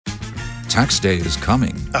Tax day is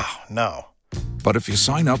coming. Oh, no. But if you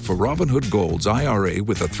sign up for Robinhood Gold's IRA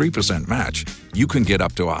with a 3% match, you can get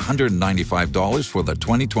up to $195 for the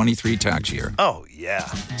 2023 tax year. Oh, yeah.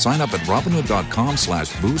 Sign up at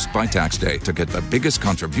Robinhood.com/boost by tax day to get the biggest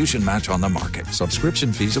contribution match on the market.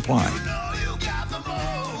 Subscription fees apply.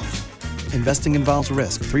 Investing involves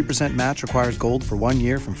risk. 3% match requires gold for 1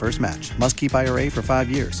 year from first match. Must keep IRA for 5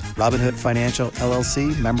 years. Robinhood Financial,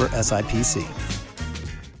 LLC, member SIPC.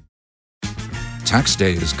 Tax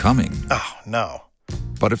day is coming. Oh, no.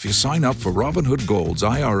 But if you sign up for Robinhood Gold's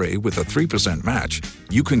IRA with a 3% match,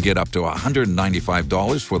 you can get up to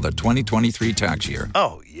 $195 for the 2023 tax year.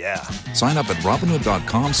 Oh, yeah. Sign up at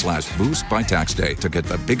Robinhood.com/boost by tax day to get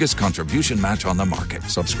the biggest contribution match on the market.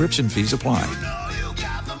 Subscription fees apply.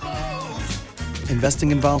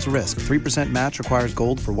 Investing involves risk. 3% match requires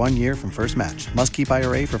gold for 1 year from first match. Must keep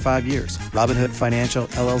IRA for 5 years. Robinhood Financial,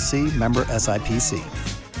 LLC, member SIPC.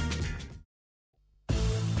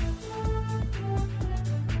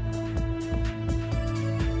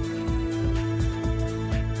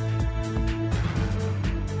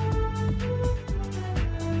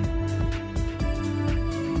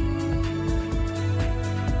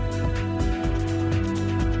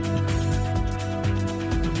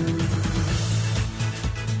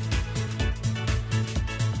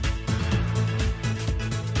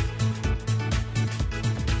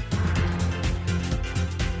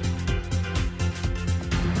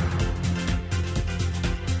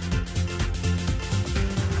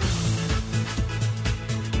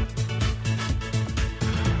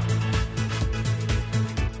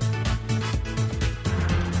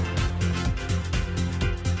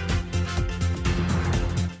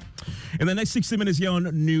 In the next 60 minutes here on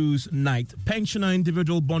News Night, pensioner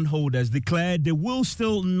individual bondholders declared they will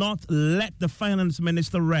still not let the finance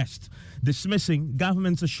minister rest, dismissing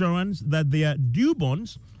government's assurance that their due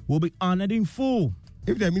bonds will be honored in full.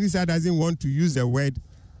 If the minister doesn't want to use the word,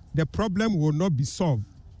 the problem will not be solved.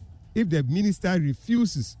 If the minister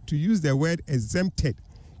refuses to use the word exempted,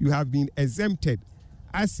 you have been exempted,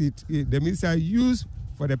 as the minister used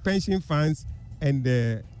for the pension funds and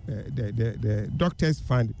the doctors'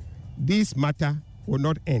 fund. This matter will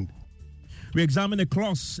not end. We examine a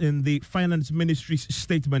clause in the Finance Ministry's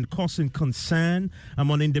statement causing concern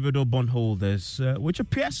among individual bondholders, which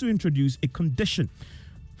appears to introduce a condition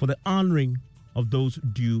for the honoring of those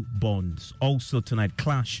due bonds. Also tonight,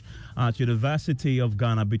 clash at University of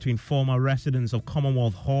Ghana between former residents of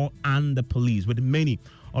Commonwealth Hall and the police, with many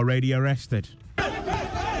already arrested.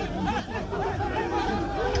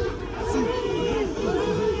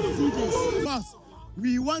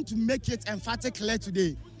 We want to make it emphatic clear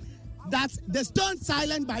today that the stone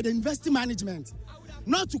silent by the university management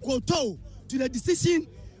not to kowtow to the decision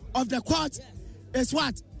of the court is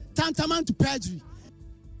what? Tantamount to perjury.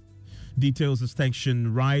 Details as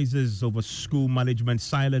tension rises over school management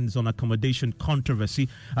silence on accommodation controversy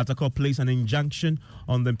as the court placed an injunction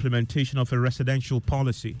on the implementation of a residential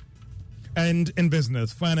policy. And in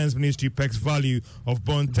business, Finance Ministry pegs value of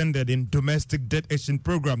bond tendered in domestic debt exchange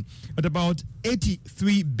program at about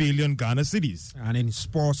 83 billion Ghana cedis. And in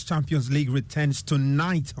sports, Champions League returns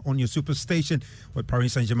tonight on your Superstation with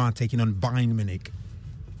Paris Saint-Germain taking on Bayern Munich.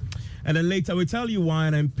 And then later we tell you why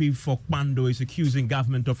an MP for Kpando is accusing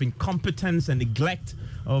government of incompetence and neglect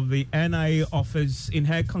of the NIA office in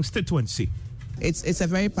her constituency. It's a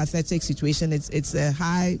very pathetic situation. It's a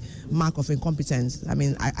high mark of incompetence. I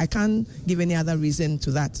mean, I can't give any other reason to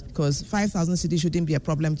that, because 5,000 cedis shouldn't be a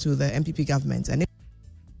problem to the MPP government. And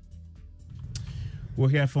we'll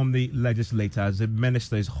hear from the legislators. The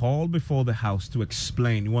minister is hauled before the House to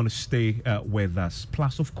explain. You want to stay with us.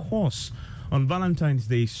 Plus, of course, on Valentine's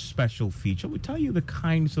Day special feature, we tell you the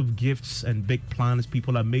kinds of gifts and big plans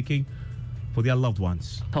people are making for their loved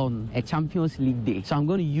ones. On a Champions League day. So I'm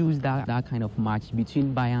going to use that kind of match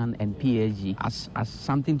between Bayern and PSG as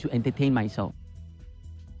something to entertain myself.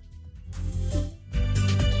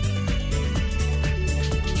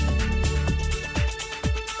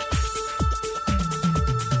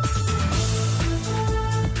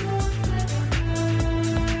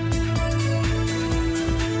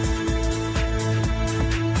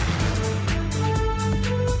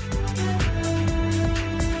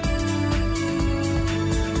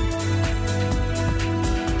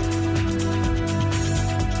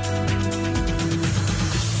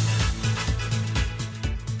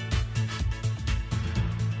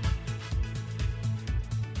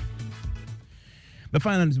 The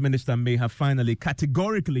finance minister may have finally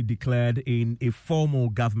categorically declared in a formal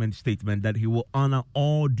government statement that he will honor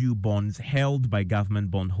all due bonds held by government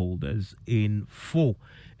bondholders in full.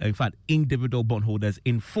 In fact, individual bondholders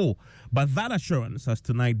in full. But that assurance has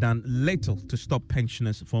tonight done little to stop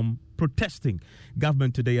pensioners from protesting.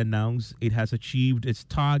 Government today announced it has achieved its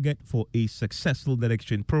target for a successful debt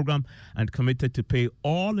exchange program and committed to pay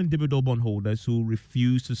all individual bondholders who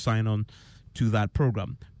refuse to sign on to that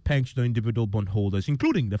program. Pensioner individual bondholders,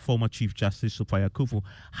 including the former Chief Justice Sophia Kufu,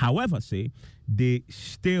 however, say they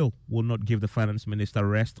still will not give the finance minister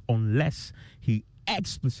rest unless he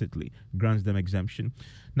explicitly grants them exemption.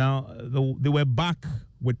 Now, they were back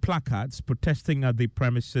with placards protesting at the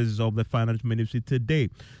premises of the finance ministry today.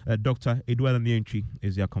 Dr. Edward Anienchi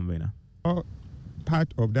is their convener.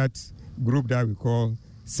 Part of that group that we call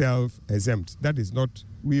self-exempt. That is not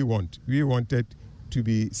we want. We wanted to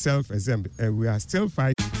be self-exempt, and we are still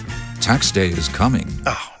fighting. Tax day is coming.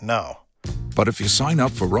 Oh, no. But if you sign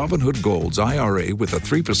up for Robinhood Gold's IRA with a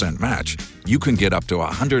 3% match, you can get up to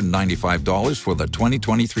 $195 for the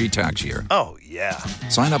 2023 tax year. Oh, yeah.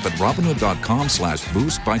 Sign up at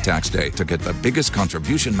Robinhood.com/boost by tax day to get the biggest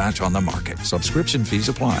contribution match on the market. Subscription fees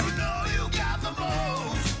apply.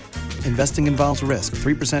 Investing involves risk.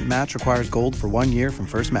 3% match requires gold for 1 year from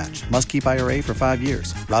first match. Must keep IRA for 5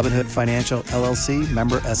 years. Robinhood Financial, LLC,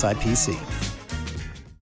 member SIPC.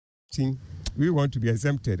 We want to be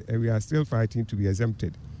exempted, and we are still fighting to be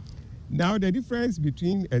exempted. Now, the difference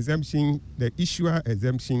between exemption, the issuer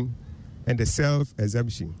exemption, and the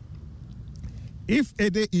self-exemption. If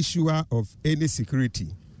any issuer of any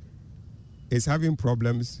security is having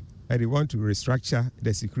problems and they want to restructure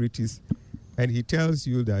the securities, and he tells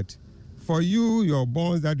you that for you, your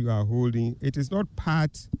bonds that you are holding, it is not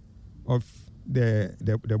part of the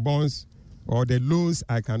bonds or the loans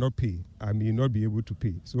I cannot pay. I may not be able to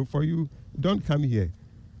pay. So for you, don't come here.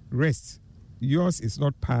 Rest. Yours is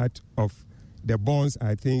not part of the bonds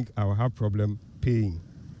I think I will have problem paying.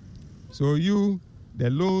 So you, the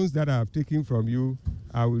loans that I have taken from you,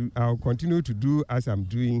 I will continue to do as I'm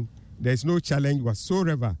doing. There's no challenge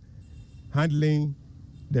whatsoever handling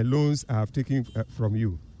the loans I have taken from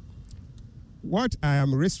you. What I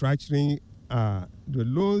am restructuring are the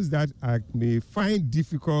loans that I may find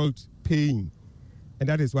difficult paying, and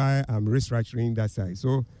that is why I'm restructuring that side.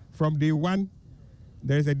 So from day one,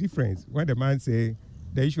 there is a difference. When the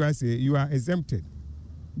issuer say, you are exempted.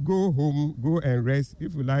 Go home, go and rest.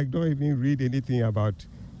 If you like, don't even read anything about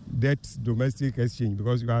debt domestic exchange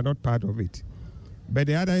because you are not part of it. But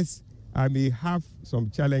the others, I may have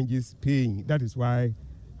some challenges paying. That is why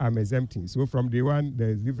I'm exempting. So from day one, there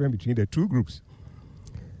is a difference between the two groups.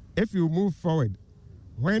 If you move forward,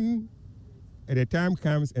 when the time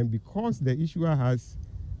comes and because the issuer has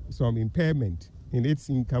some impairment in its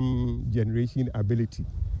income generation ability,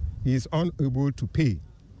 he is unable to pay.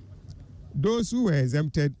 Those who were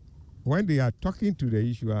exempted, when they are talking to the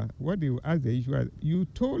issuer, what they will ask the issuer, you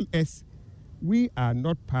told us we are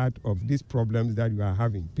not part of these problems that you are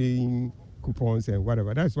having, paying coupons and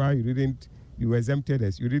whatever. That's why you exempted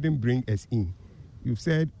us. You didn't bring us in. You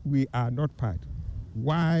said we are not part.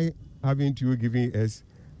 Why haven't you given us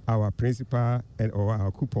our principal or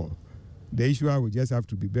our coupon? The issuer will just have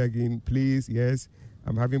to be begging, please, yes,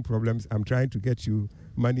 I'm having problems. I'm trying to get you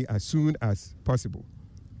money as soon as possible.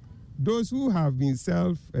 Those who have been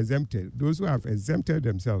self-exempted, those who have exempted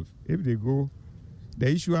themselves, if they go,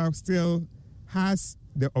 the issuer still has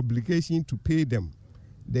the obligation to pay them.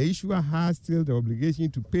 The issuer has still the obligation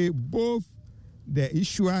to pay both the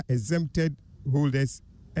issuer exempted holders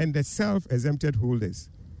and the self-exempted holders.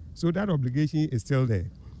 So that obligation is still there.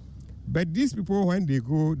 But these people, when they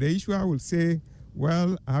go, the issuer will say,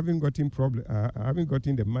 well, I haven't gotten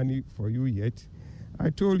the money for you yet. I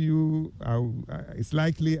told you it's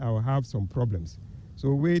likely I will have some problems.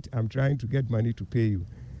 So wait, I'm trying to get money to pay you.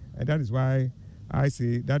 And that is why I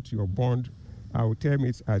say that your bond, I will term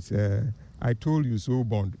it as I told you so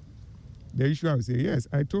bond. The issuer will say, yes,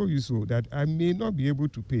 I told you so, that I may not be able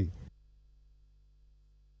to pay.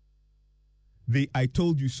 The I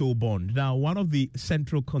told you so bond. Now, one of the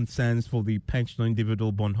central concerns for the pensioner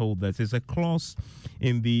individual bondholders is a clause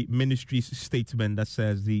in the ministry's statement that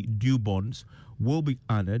says the due bonds will be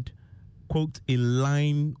honored, quote, in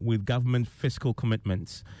line with government fiscal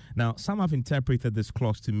commitments. Now, some have interpreted this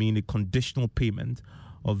clause to mean a conditional payment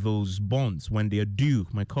of those bonds when they are due.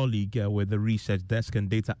 My colleague with the research desk and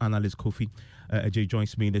data analyst Kofi Ajay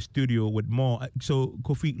joins me in the studio with more. So,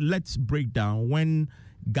 Kofi, let's break down when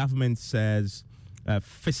government says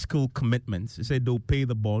fiscal commitments. They say they'll pay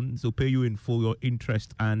the bonds, they'll pay you in full your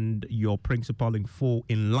interest and your principal in full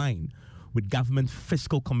in line with government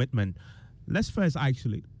fiscal commitment. Let's first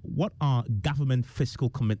isolate. What are government fiscal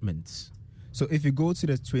commitments? So if you go to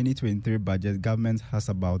the 2023 budget, government has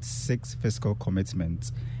about 6 fiscal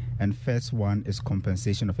commitments. And first one is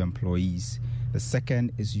compensation of employees. The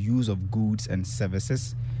second is use of goods and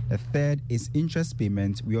services. The third is interest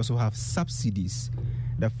payments. We also have subsidies.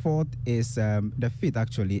 The fourth is, the fifth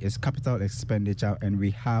actually, is capital expenditure, and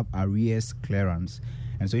we have arrears clearance.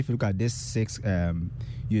 And so if you look at these 6,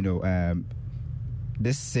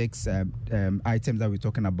 items that we're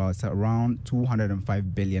talking about, it's around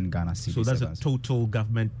 205 billion Ghana cedis. So that's a total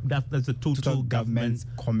government. That's a total government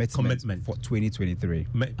commitment for 2023.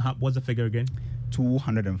 What's the figure again?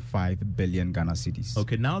 205 billion Ghana cedis.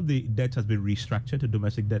 Okay, now the debt has been restructured. The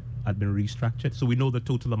domestic debt has been restructured, so we know the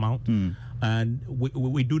total amount, and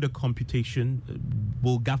we do the computation.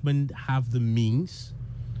 Will government have the means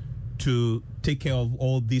to take care of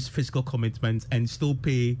all these fiscal commitments and still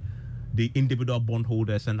pay the individual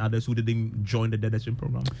bondholders and others who didn't join the debt exchange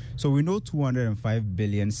program? So we know 205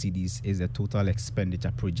 billion cedis is the total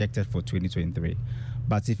expenditure projected for 2023.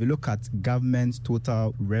 But if you look at government's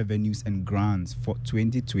total revenues and grants for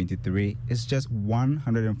 2023, it's just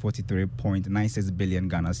 143.96 billion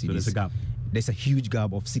Ghana cedis. So there's a gap. There's a huge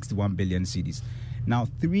gap of 61 billion cedis. Now,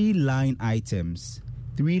 three line items,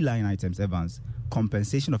 Evans.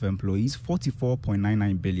 Compensation of employees,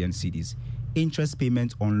 44.99 billion cedis. Interest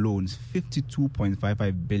payments on loans,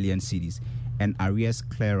 52.55 billion cedis, and arrears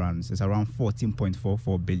clearance is around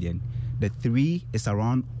 14.44 billion. The three is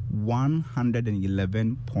around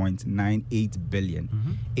 111.98 billion.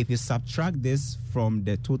 If you subtract this from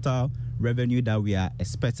the total revenue that we are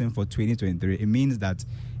expecting for 2023, it means that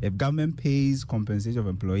if government pays compensation of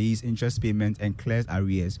employees, interest payments, and clears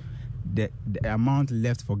arrears, the amount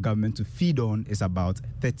left for government to feed on is about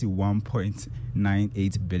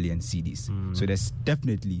 31.98 billion cedis. So there's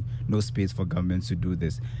definitely no space for government to do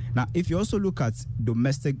this. Now, if you also look at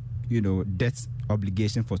domestic, debt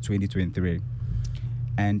obligation for 2023,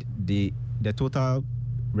 and the total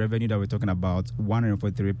revenue that we're talking about,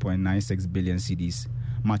 143.96 billion cedis.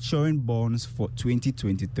 Maturing bonds for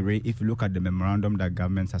 2023, if you look at the memorandum that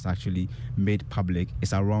government has actually made public,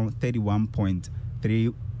 is around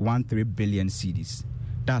 31.313 billion cedis.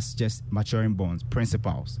 That's just maturing bonds,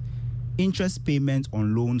 principals. Interest payments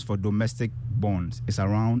on loans for domestic bonds is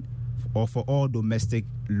around, or for all domestic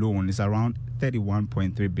loan, is around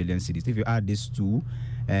 31.3 billion cedis. If you add these two,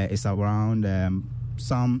 it's around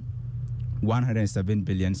some 107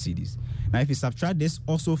 billion cedis. Now, if you subtract this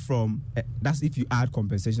also from, that's if you add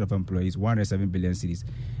compensation of employees, 107 billion cedis.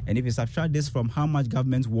 And if you subtract this from how much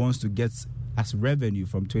government wants to get as revenue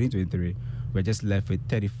from 2023, we're just left with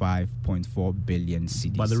 35.4 billion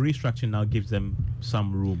cedis. But the restructuring now gives them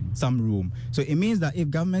some room. So it means that if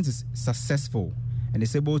government is successful and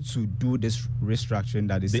is able to do this restructuring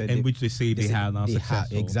that they said, which they say they have now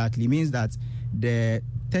successful. Exactly. It means that the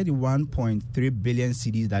 31.3 billion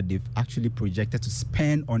cedis that they've actually projected to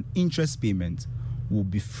spend on interest payments will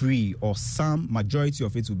be free, or some majority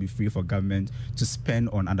of it will be free for government to spend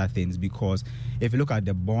on other things. Because if you look at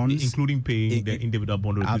the bonds, including paying the individual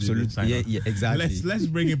bondholders, absolutely, yeah, exactly. Let's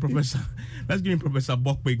bring in Professor. Let's bring in Professor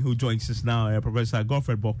Bokping, who joins us now. Professor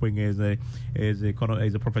Godfred Bokping is a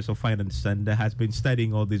professor of finance and has been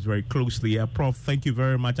studying all this very closely. Prof, thank you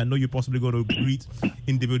very much. I know you're possibly going to greet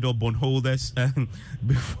individual bondholders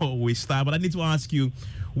before we start, but I need to ask you,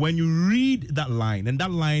 when you read that line, and that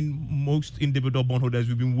line, most individual bondholders,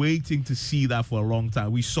 we've been waiting to see that for a long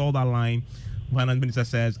time. We saw that line. Finance Minister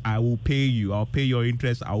says, I will pay you, I'll pay your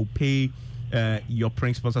interest, I'll pay your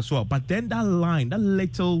principals as well. But then that line, that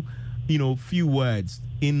little, few words,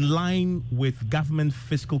 in line with government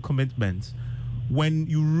fiscal commitments, when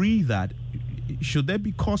you read that, should there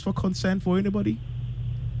be cause for concern for anybody?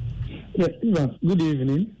 Yes, good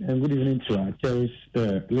evening, and good evening to our cherished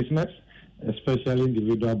listeners, especially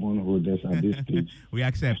individual bondholders at this stage. We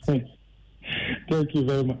accept. Thank you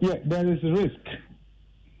very much. Yeah, there is risk.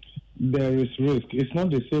 It's not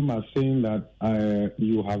the same as saying that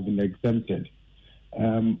you have been exempted.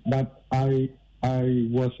 But I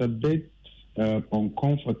was a bit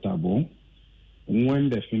uncomfortable when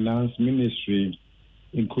the finance ministry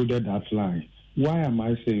included that line. Why am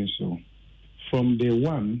I saying so? From day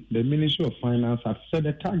one, the Ministry of Finance has set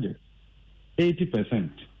a target, 80%.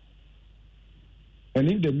 And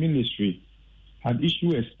if the ministry had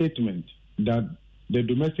issued a statement that the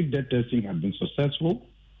domestic debt testing had been successful,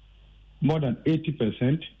 more than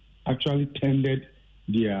 80% actually tendered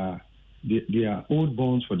their old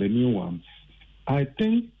bonds for the new ones. I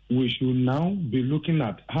think we should now be looking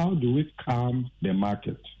at how do we calm the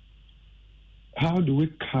market? How do we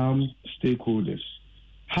calm stakeholders?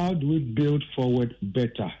 How do we build forward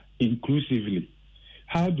better inclusively?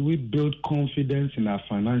 How do we build confidence in our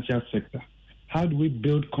financial sector? How do we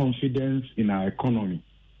build confidence in our economy?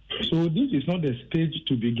 So this is not the stage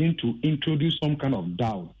to begin to introduce some kind of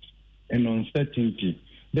doubt and uncertainty.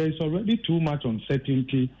 There is already too much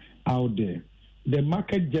uncertainty out there. The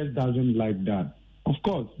market just doesn't like that. Of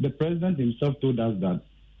course, the president himself told us that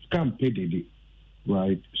can't pay the day,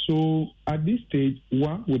 right? So at this stage,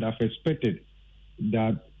 one would have expected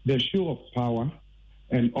that the show of power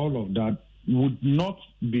and all of that would not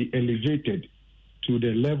be elevated to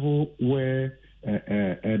the level where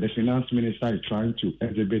the finance minister is trying to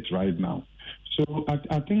exhibit right now. So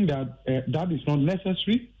I think that that is not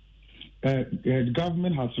necessary. The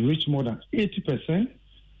government has reached more than 80%.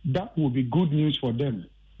 That will be good news for them.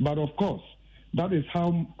 But of course, that is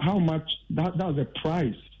how much that's the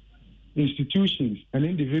price institutions and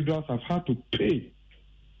individuals have had to pay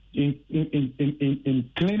in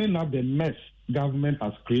cleaning up the mess government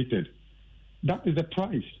has created. That is the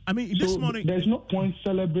price. I mean, this morning there's no point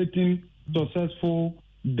celebrating successful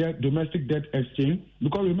domestic debt exchange,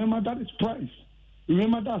 because remember, that is price.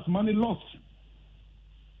 Remember, that's money lost.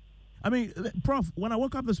 I mean, Prof, when I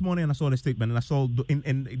woke up this morning and I saw the statement, and I saw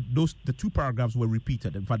the two paragraphs were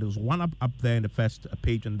repeated. In fact, there was one up there in the first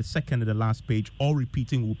page, and the second and the last page, all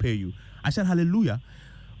repeating will pay you. I said, hallelujah.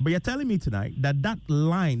 But you're telling me tonight that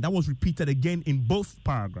line that was repeated again in both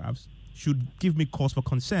paragraphs should give me cause for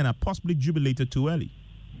concern. I possibly jubilated too early.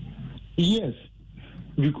 Yes.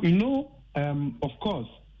 Of course,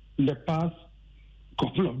 in the past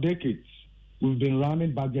couple of decades, we've been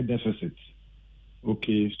running budget deficits.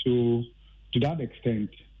 Okay, so to that extent,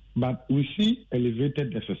 but we see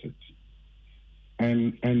elevated deficits.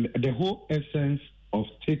 And the whole essence of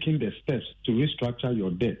taking the steps to restructure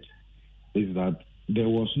your debt is that there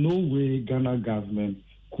was no way Ghana government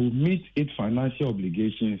could meet its financial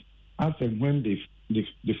obligations as and when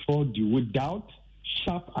they fall due without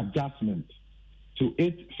sharp adjustment to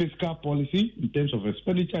its fiscal policy in terms of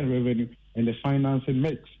expenditure and revenue and the financing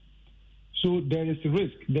mix. So there is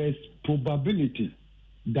risk, there is probability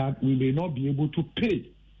that we may not be able to pay.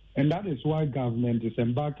 And that is why government is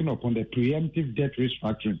embarking upon the preemptive debt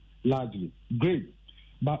restructuring largely. Great.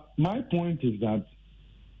 But my point is that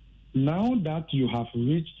now that you have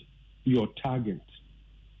reached your target,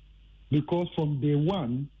 because from day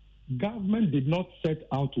one, government did not set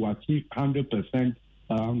out to achieve 100%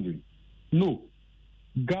 surrounding. No.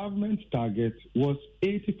 Government's target was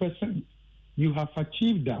 80%. You have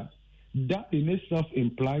achieved that. That in itself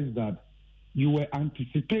implies that you were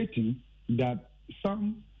anticipating that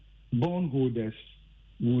some bondholders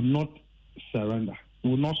will not surrender,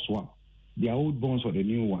 will not swap their old bonds for the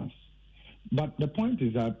new ones. But the point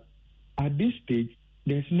is that at this stage,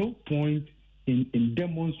 there's no point in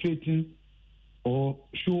demonstrating or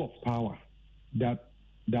show of power that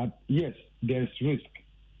yes, there's risk.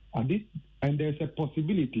 And there's a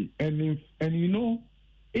possibility. And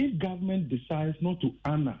if government decides not to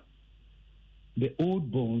honor the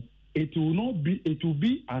old bonds, it will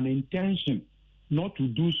be an intention not to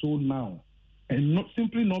do so now, and not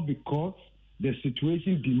because the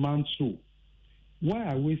situation demands so. Why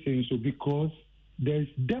are we saying so? Because there's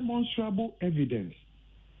demonstrable evidence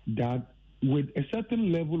that with a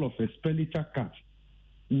certain level of expenditure cut,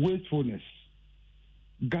 wastefulness,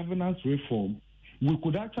 governance reform, we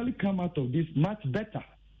could actually come out of this much better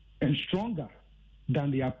and stronger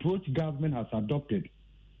than the approach government has adopted.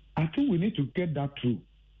 I think we need to get that through.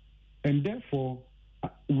 And therefore,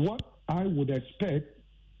 what I would expect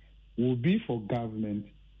will be for government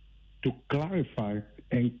to clarify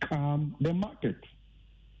and calm the market.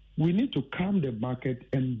 We need to calm the market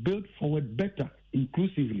and build forward better,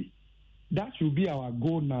 inclusively. That should be our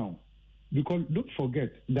goal now. Because don't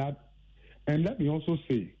forget that, and let me also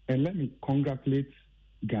say, and let me congratulate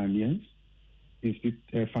Ghanaians,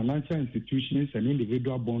 financial institutions and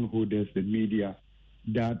individual bondholders, the media,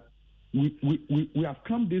 that we have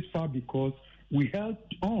come this far because we held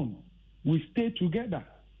on. We stayed together.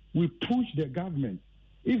 We pushed the government.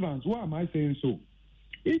 Evans, why am I saying so?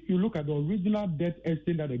 If you look at the original debt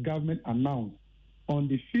exchange that the government announced on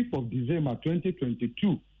the 5th of December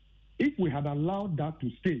 2022, if we had allowed that to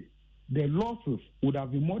stay, the losses would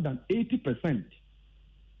have been more than 80%.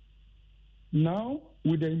 Now,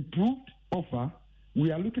 with the improved offer,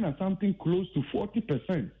 we are looking at something close to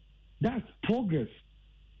 40%. That's progress.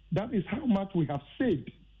 That is how much we have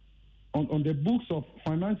saved on the books of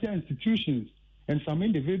financial institutions and some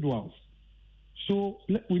individuals. So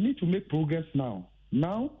we need to make progress now.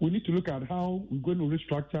 Now we need to look at how we're going to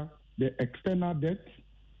restructure the external debt,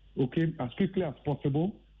 okay, as quickly as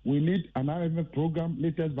possible. We need an IMF program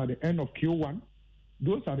latest by the end of Q1.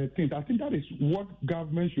 those are the things. I think that is what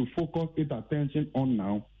government should focus its attention on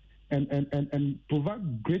now, and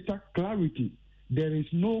provide greater clarity. There is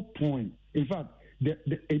no point. In fact,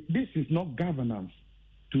 this is not governance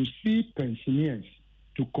to see pensioners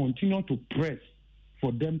to continue to press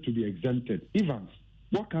for them to be exempted. Evans,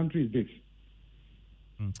 what country is this?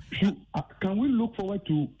 Can we look forward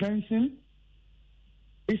to pension?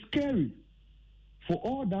 It's scary. For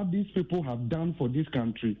all that these people have done for this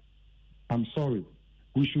country, I'm sorry,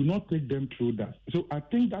 we should not take them through that. So I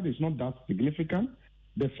think that is not that significant.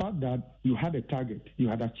 The fact that you had a target, you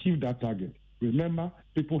had achieved that target. Remember,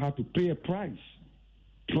 people had to pay a price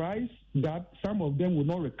that some of them will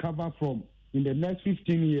not recover from in the next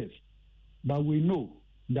 15 years. But we know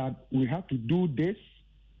that we have to do this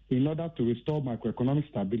in order to restore macroeconomic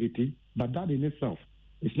stability. But that in itself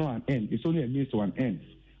is not an end. It's only a means to an end.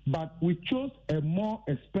 But we chose a more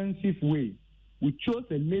expensive way. We chose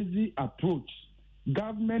a lazy approach.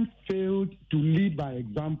 Government failed to lead by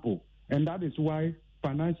example. And that is why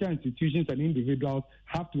financial institutions and individuals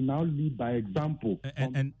have to now lead by example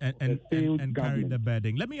and carry the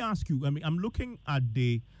burden. Let me ask you, I'm looking at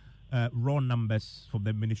the raw numbers from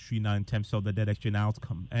the ministry now in terms of the debt exchange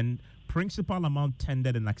outcome, and principal amount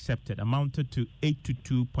tendered and accepted amounted to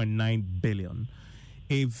 82.9 billion.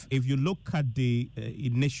 If you look at the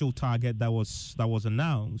initial target that was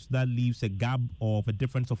announced, that leaves a gap of a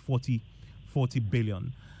difference of 40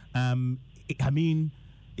 billion.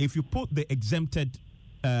 If you put the exempted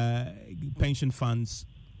pension funds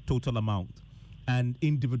total amount and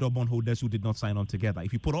individual bondholders who did not sign on together,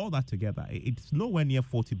 if you put all that together, it's nowhere near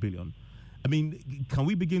 40 billion. Can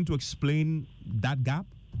we begin to explain that gap?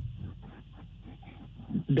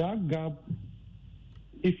 That gap,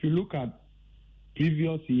 if you look at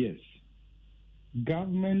previous years,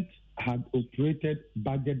 government had operated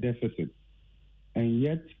budget deficit, and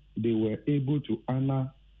yet they were able to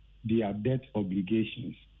honor their debt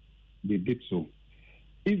obligations. They did so.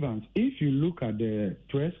 Evans, if you look at the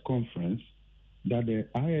press conference that the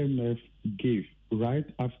IMF gave right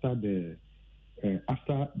after they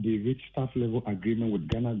reached staff level agreement with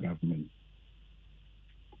Ghana government,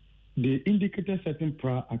 they indicated certain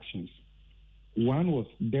prior actions. One was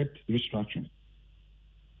debt restructuring.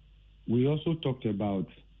 We also talked about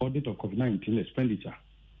audit of COVID-19 expenditure.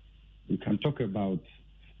 We can talk about.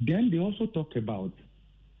 Then they also talked about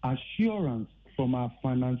assurance from our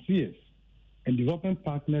financiers and development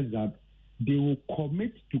partners that they will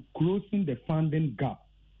commit to closing the funding gap.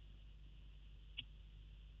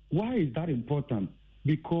 Why is that important?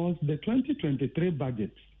 Because the 2023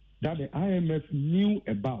 budget that the IMF knew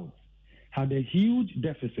about had a huge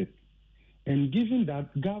deficit. And given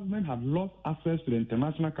that government had lost access to the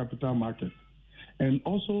international capital market, and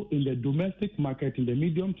also in the domestic market, in the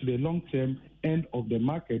medium to the long term end of the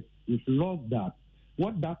market, we've lost that.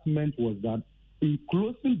 What that meant was that in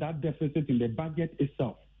closing that deficit in the budget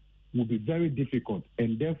itself will be very difficult,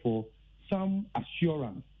 and therefore some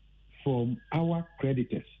assurance from our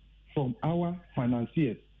creditors, from our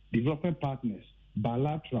financiers, development partners,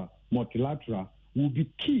 bilateral, multilateral, will be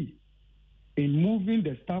key in moving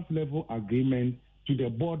the staff level agreement to the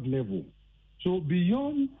board level. So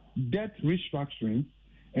beyond debt restructuring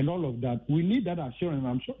and all of that, we need that assurance.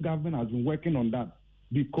 I'm sure government has been working on that,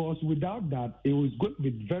 because without that, it was going to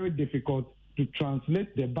be very difficult to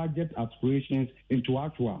translate the budget aspirations into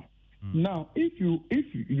actual. Now, if you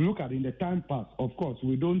look at in the time past, of course,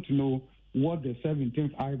 we don't know what the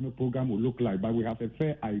 17th IMF program will look like, but we have a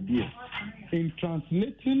fair idea. In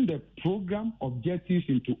translating the program objectives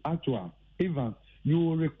into actual, Evans, you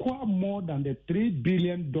will require more than the $3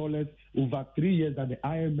 billion over 3 years that the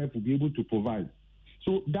IMF will be able to provide.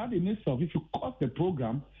 So that in itself, if you cost the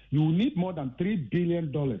program, you will need more than $3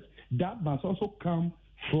 billion. That must also come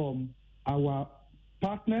from our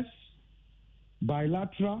partners,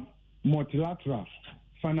 bilateral, multilateral,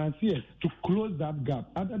 financiers, to close that gap.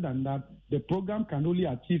 Other than that, the program can only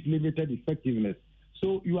achieve limited effectiveness.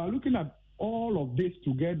 So you are looking at all of this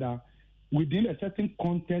together within a certain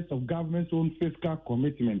context of government's own fiscal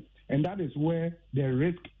commitment, and that is where the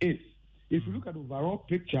risk is. If you look at the overall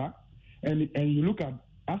picture, and you look at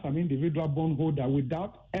as an individual bondholder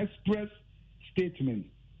without express statement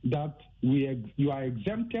that you are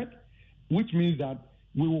exempted, which means that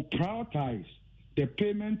we will prioritize the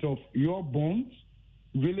payment of your bonds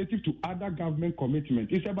relative to other government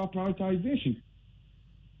commitments. It's about prioritization.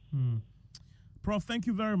 Prof, thank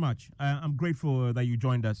you very much. I'm grateful that you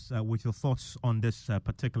joined us with your thoughts on this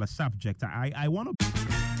particular subject. I want to...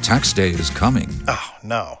 Tax day is coming. Oh,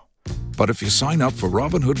 no. But if you sign up for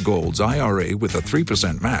Robinhood Gold's IRA with a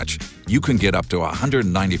 3% match, you can get up to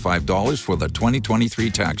 $195 for the 2023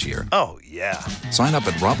 tax year. Oh, yeah. Sign up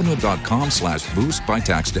at Robinhood.com/boost by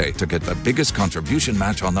tax day to get the biggest contribution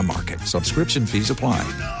match on the market. Subscription fees apply.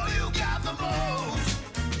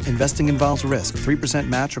 Investing involves risk. 3%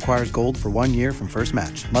 match requires gold for 1 year from first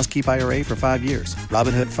match. Must keep IRA for 5 years.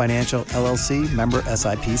 Robinhood Financial, LLC, member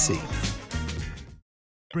SIPC.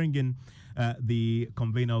 Bring in the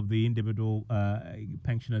convener of the Individual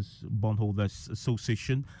Pensioners Bondholders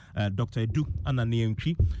Association, Dr. Edu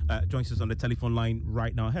Ananientwi, joins us on the telephone line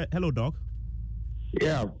right now. Hello, Doc.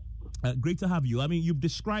 Yeah. Great to have you. I mean, you've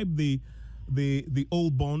described the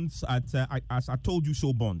old bonds as I told you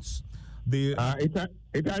so bonds. It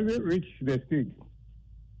hasn't reached the stage.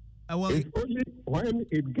 It's only when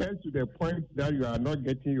it gets to the point that you are not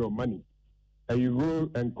getting your money and you go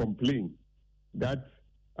and complain that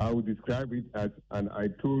I would describe it as an I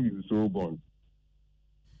told you so bond.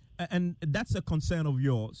 And that's a concern of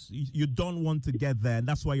yours. You don't want to get there, and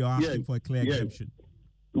that's why you're asking for a clear exemption.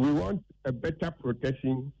 We want a better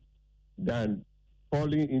protection than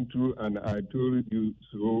falling into an I told you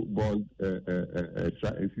so bond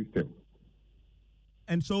system.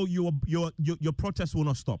 And so your protest will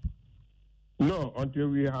not stop? No, until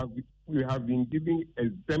we have been giving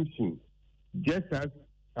exemption, just as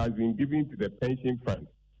has been given to the pension fund,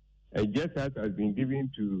 and just as has been given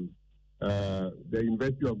to the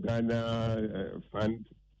University of Ghana fund,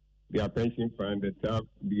 their pension fund,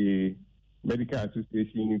 the Medical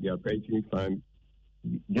Association, their pension fund,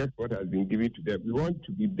 just what has been given to them. We want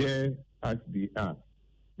to be there as they are,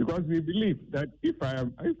 because we believe that if I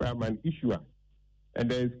am an issuer, and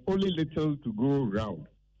there is only little to go around,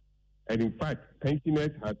 and in fact,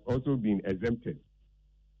 pensioners have also been exempted.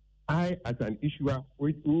 I, as an issuer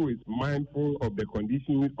who is mindful of the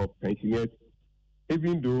conditions of pensioners,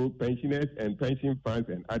 even though pensioners and pension funds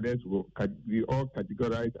and others will be all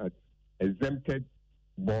categorized as exempted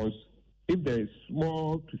bonds, if there is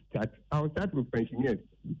small to start, I'll start with pensioners,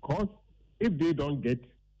 because if they don't get,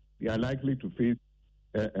 they are likely to face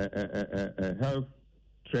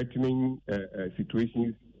health-threatening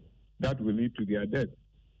situations that will lead to their death.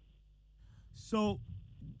 So,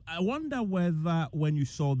 I wonder whether when you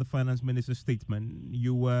saw the finance minister's statement,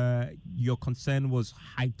 your concern was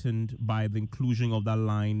heightened by the inclusion of that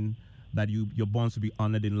line that your bonds will be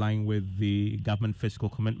honored in line with the government fiscal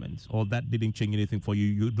commitments, or that didn't change anything for you?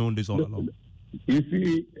 You've known this all along. You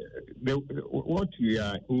see, what we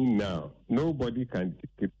are in now, nobody can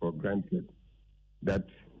take it for granted that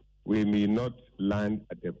we may not land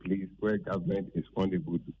at a place where government is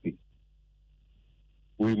unable to pay.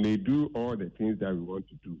 We may do all the things that we want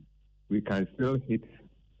to do. We can still hit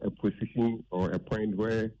a position or a point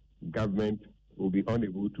where government will be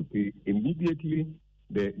unable to pay immediately.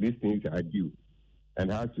 These things are due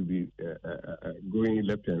and has to be going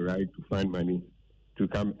left and right to find money to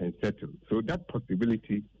come and settle. So that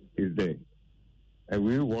possibility is there. And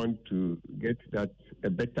we want to get that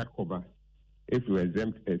a better cover if we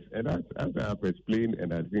exempt us. And as I have explained,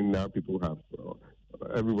 and I think now people have,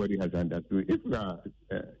 everybody has understood, if we are,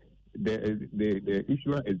 the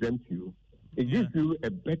issuer exempts you, it gives you a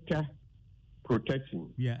better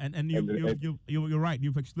protection. Yeah, and you're right.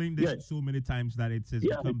 You've explained this so many times that it's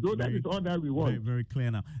become so that is all that we want. Very, very clear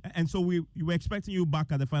now. And so we were expecting you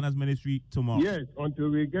back at the finance ministry tomorrow. Yes, until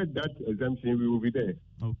we get that exemption, we will be there.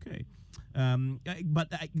 Okay. But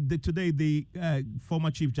today, the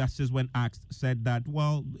former Chief Justice, when asked, said that,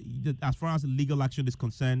 well, as far as legal action is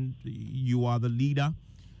concerned, you are the leader.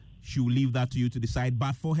 She will leave that to you to decide.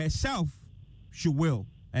 But for herself, she will.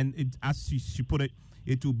 And as she put it,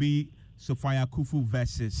 it will be Sophia Kufu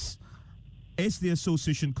versus. Is the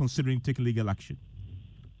association considering taking legal action?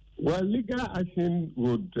 Well, legal action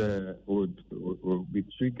would be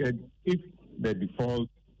triggered if the default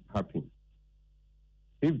happens.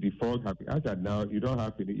 If default happens, as of now, you don't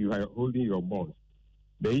have any, you are holding your bonds.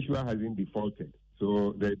 The issuer hasn't defaulted,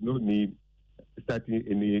 so there's no need starting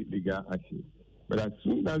any legal action. But as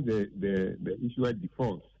soon as the issuer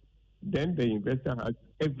defaults, then the investor has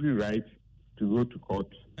every right to go to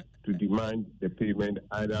court to demand the payment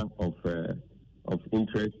either of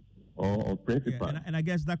interest or of principal. Yeah, and I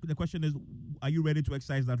guess that the question is, are you ready to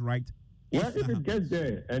exercise that right? Well, if it gets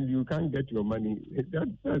there and you can't get your money,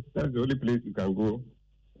 that's the only place you can go.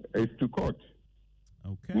 Is to court.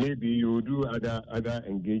 Okay. Maybe you will do other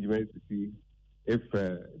engagements to see if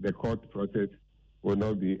the court process will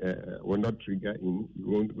not trigger in. We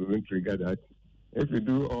won't trigger that. If you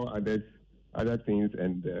do all other things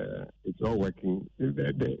and it's all working,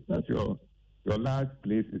 that's your last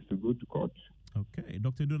place is to go to court. Okay,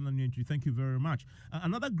 Dr. Donald, thank you very much.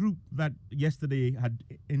 Another group that yesterday had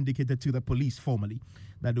indicated to the police formally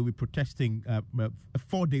that they'll be protesting a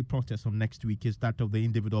 4-day protest from next week is that of the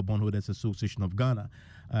Individual Bondholders Association of Ghana,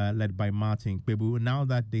 led by Martin Kpebu. Now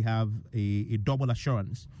that they have a double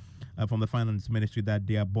assurance from the Finance Ministry that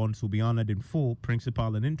their bonds will be honored in full,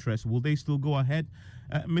 principal and interest, will they still go ahead?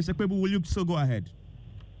 Mr. Kpebu, will you still go ahead?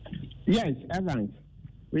 Yes, Evans,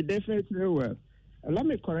 we definitely will. Let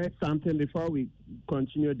me correct something before we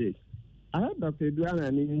continue this. I heard Dr.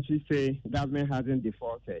 Duana Ninchi say government hasn't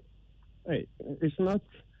defaulted. Hey, it's not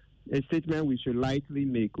a statement we should lightly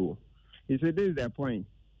make. He said this is the point.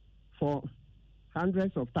 For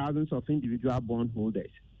hundreds of thousands of individual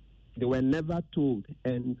bondholders, they were never told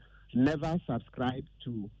and never subscribed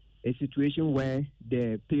to a situation where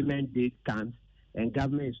the payment date comes and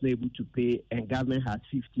government is not able to pay and government has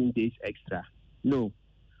 15 days extra. No.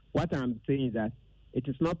 What I'm saying is that it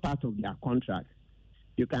is not part of their contract.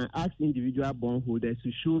 You can ask individual bondholders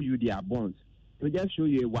to show you their bonds. They'll just show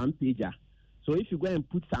you a one-pager. So if you go and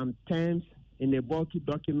put some terms in a bulky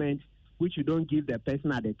document which you don't give the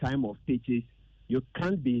person at the time of purchase, you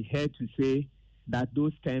can't be held to say that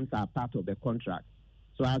those terms are part of the contract.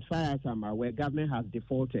 So as far as I'm aware, government has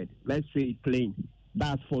defaulted. Let's say it plain.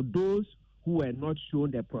 But for those who were not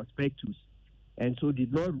shown the prospectus and so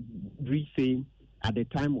did not read same at the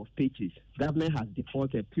time of purchase, government has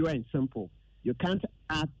defaulted, pure and simple. You can't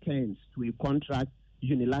add terms to a contract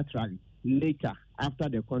unilaterally later after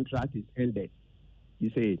the contract is ended.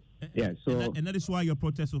 You say it. Yeah. So and that is why your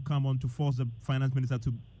protest will come on to force the finance minister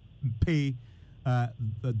to pay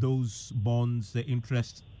those bonds, the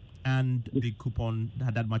interest, and the coupon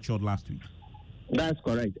that matured last week. That's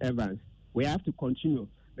correct, Evans. We have to continue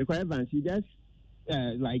because Evans, you just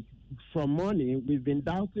like from morning we've been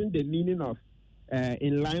doubting the meaning of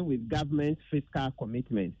in line with government fiscal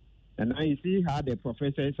commitment. And now you see how the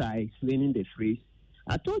professors are explaining the phrase.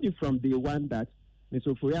 I told you from day one that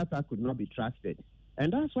Mr. Furiata could not be trusted.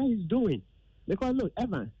 And that's what he's doing. Because look,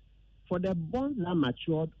 Evans, for the bonds that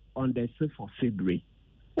matured on the 6th of February,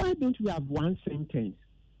 why don't we have one sentence?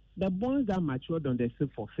 The bonds that matured on the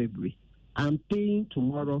 6th of February, I'm paying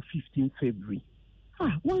tomorrow, 15th February.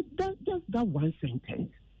 What? Just that one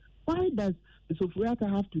sentence. Why does Mr. Furiata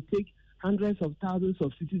have to take hundreds of thousands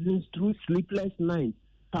of citizens through sleepless nights,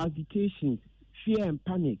 palpitations, fear and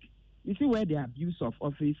panic? You see where the abuse of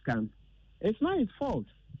office comes. It's not his fault.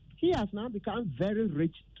 He has now become very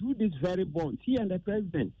rich through these very bonds. He and the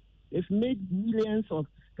president, they've made millions of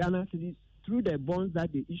Ghana cedis through the bonds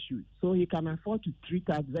that they issued. So he can afford to treat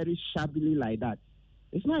us very shabbily like that.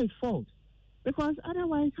 It's not his fault. Because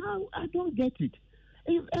otherwise, how? I don't get it.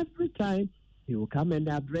 If every time he will come and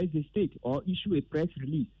address the state or issue a press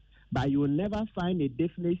release, but you will never find a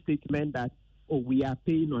definite statement that, oh, we are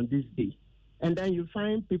paying on this day. And then you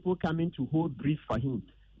find people coming to hold brief for him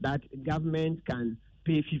that government can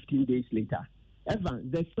pay 15 days later. Evan,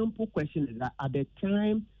 the simple question is that at the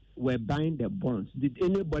time we're buying the bonds, did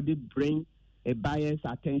anybody bring a buyer's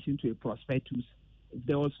attention to a prospectus? If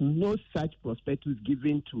there was no such prospectus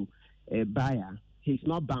given to a buyer, he's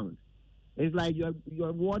not bound. It's like your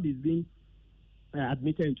ward is being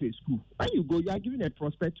admitted into a school. When you go, you are given a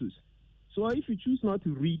prospectus. So if you choose not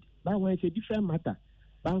to read, that one is a different matter.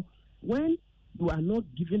 But when you are not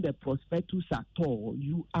given the prospectus at all,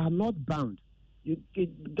 you are not bound. The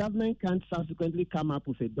government can't subsequently come up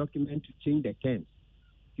with a document to change the terms.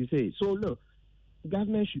 You say, so look,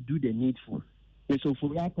 government should do the needful. So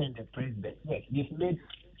for that and the president, yes, they've made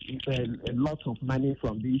a lot of money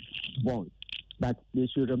from these bonds. But they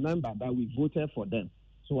should remember that we voted for them.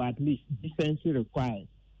 So at least decency requires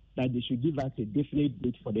that they should give us a definite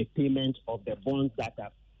date for the payment of the bonds that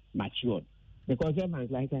have matured. Because,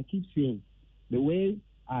 like I keep saying, the way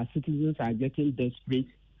our citizens are getting desperate,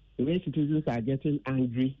 the way citizens are getting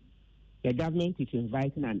angry, the government is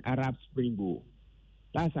inviting an Arab Spring.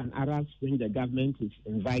 That's an Arab Spring the government is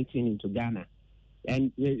inviting into Ghana.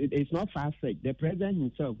 And it's not far-fetched. The president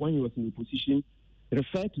himself, when he was in opposition,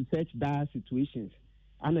 referred to such dire situations.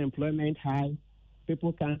 Unemployment high,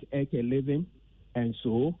 people can't earn a living, and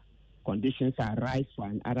so conditions are ripe for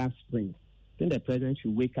an Arab Spring. Then the president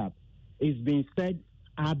should wake up. It's been said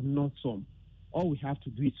ad nauseam. All we have to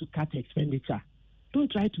do is to cut expenditure. Don't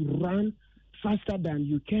try to run faster than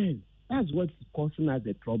you can. That's what's causing us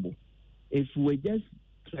the trouble. If we're just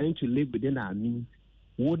trying to live within our means,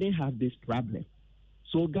 we wouldn't have this problem.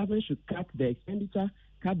 So government should cut the expenditure.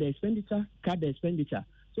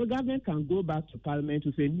 So government can go back to Parliament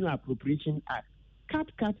with a new appropriation act.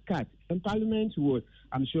 Cut. And Parliament will,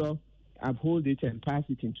 I'm sure, uphold it and pass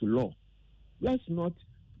it into law. Let's not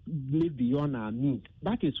live beyond our means.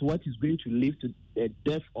 That is what is going to lead to the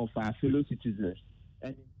death of our fellow citizens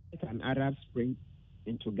and an Arab Spring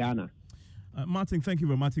into Ghana. Martin, thank you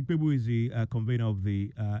very much. Pebu is the convener of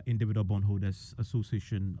the Individual Bondholders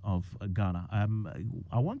Association of Ghana.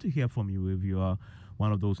 I want to hear from you if you are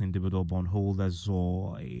one of those individual bondholders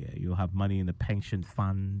or you have money in the pension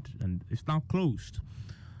fund and it's now closed.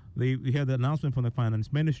 We heard the announcement from the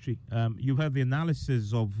Finance Ministry. You've heard the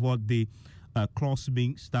analysis of what the clause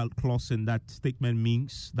means, that clause in that statement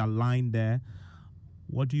means, that line there.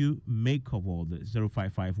 What do you make of all this?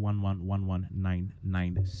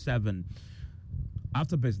 055-1111-997.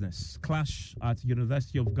 After business, clash at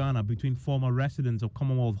University of Ghana between former residents of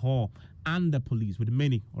Commonwealth Hall and the police, with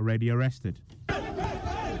many already arrested.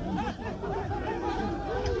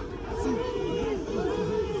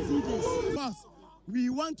 We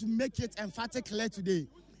want to make it emphatic clear today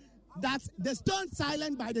that the stone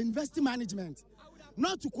silent by the university management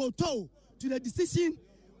not to kowtow to the decision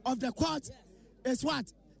of the court is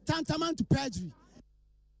what? Tantamount to perjury.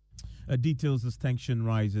 Details as tension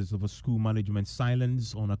rises over school management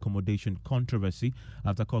silence on accommodation controversy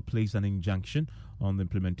after court placed an injunction on the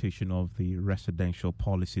implementation of the residential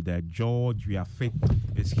policy there. George Wiafe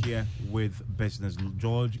is here with business.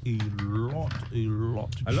 George, a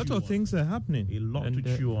lot of things are happening. A lot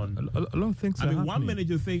to chew on. A lot of things are happening. 1 minute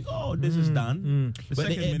you think, oh, this is done. But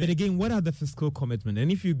again, what are the fiscal commitments?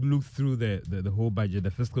 And if you look through the whole budget,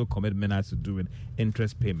 the fiscal commitment has to do with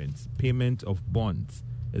interest payments, payment of bonds.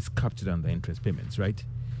 Is captured under interest payments, right?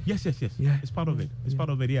 Yes. Yeah. It's part of it. It's part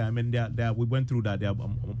of it, yeah. I mean, we went through that. There are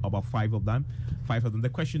about five of them. The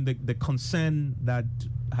question, the concern that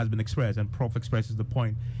has been expressed, and Prof expresses the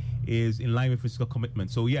point, is in line with fiscal commitment.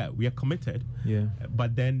 So, yeah, we are committed. Yeah.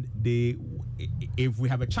 But then if we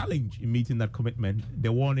have a challenge in meeting that commitment,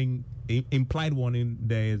 the warning, implied warning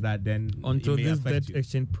there is that then until this debt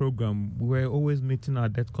exchange program, we're always meeting our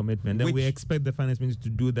debt commitment. Then we expect the finance minister to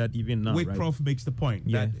do that even now. Right? Prof makes the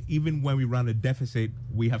point that even when we run a deficit,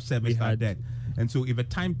 we have serviced our debt. And so if a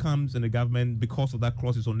time comes and the government, because of that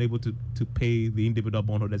clause, is unable to pay the individual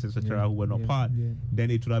bondholders, etc., who were not part,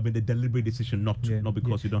 then it would have been a deliberate decision not to, not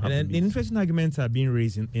because you don't have the means. Interesting arguments are being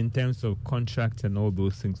raised in terms of contract and all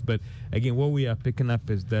those things. But again, what we are picking up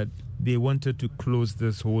is that they wanted to close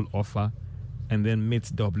this whole offer and then meet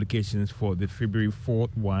the obligations for the February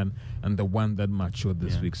 4th one and the one that matured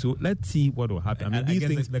this week. So let's see what will happen. I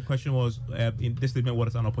guess the question was, in this statement, what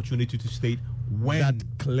is an opportunity to state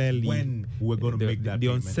when we're going to make that the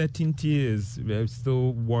payment. Uncertainty is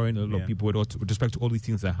still worrying a lot of people with respect to all these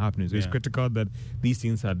things that are happening. So it's critical that these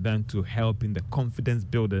things are done to help in the confidence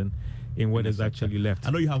building in what is actually left.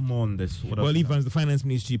 I know you have more on this. Well, Evans, the Finance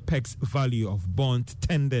Ministry pegs value of bonds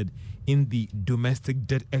tendered in the domestic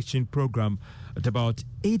debt exchange program at about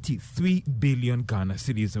 83 billion Ghana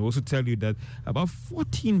cedis. I will also tell you that about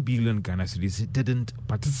 14 billion Ghana cedis didn't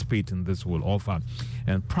participate in this whole offer.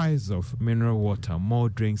 And price of mineral water, more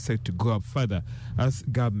drinks set to go up further as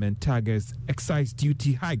government targets excise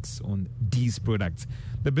duty hikes on these products.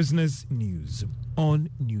 The business news on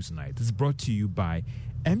Newsnight is brought to you by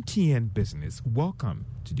MTN Business. Welcome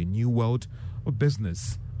to the new world of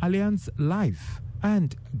business. Allianz Life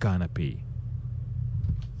and Ghana Pay.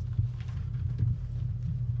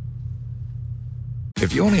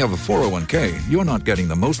 If you only have a 401k, you're not getting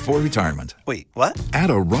the most for retirement. Wait, what? Add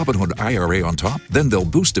a Robinhood IRA on top, then they'll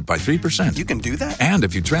boost it by 3%. You can do that? And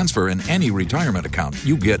if you transfer in any retirement account,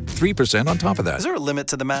 you get 3% on top of that. Is there a limit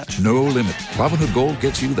to the match? No limit. Robinhood Gold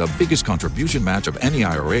gets you the biggest contribution match of any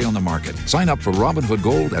IRA on the market. Sign up for Robinhood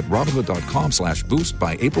Gold at Robinhood.com/boost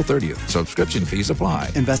by April 30th. Subscription fees apply.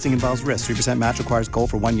 Investing involves risk. 3% match requires gold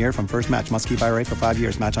for 1 year from first match. Must keep IRA for 5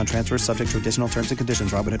 years. Match on transfers subject to additional terms and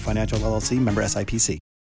conditions. Robinhood Financial LLC, member SIPC.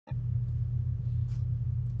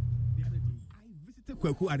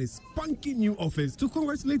 Kweku at his spunky new office to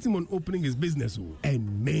congratulate him on opening his business.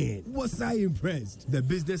 And man, was I impressed. The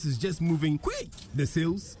business is just moving quick. The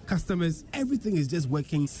sales, customers, everything is just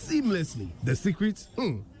working seamlessly. The secret?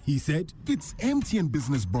 He said, it's MTN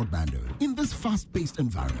Business Broadband. In this fast-paced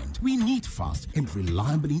environment, we need fast and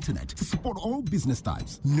reliable internet to support all business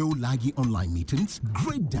types. No laggy online meetings,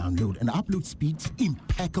 great download and upload speeds,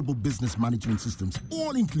 impeccable business management systems,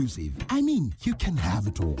 all inclusive. I mean, you can have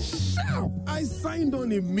it all. I signed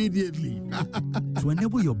on immediately. To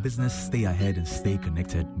enable your business stay ahead and stay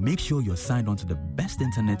connected, make sure you're signed on to the best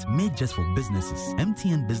internet made just for businesses.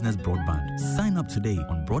 MTN Business Broadband. Sign up today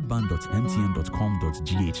on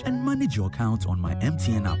broadband.mtn.com.gh and manage your account on my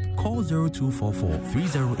MTN app. Call 0244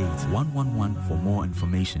 308 111 for more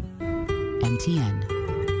information. MTN.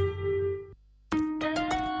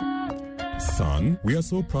 Son, we are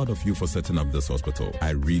so proud of you for setting up this hospital.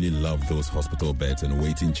 I really love those hospital beds and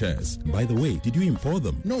waiting chairs. By the way, did you import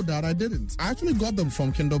them? No, Dad, I didn't. I actually got them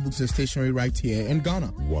from Kingdom Books and Stationery right here in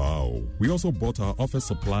Ghana. Wow. We also bought our office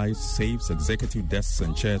supplies, safes, executive desks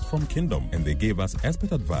and chairs from Kingdom, and they gave us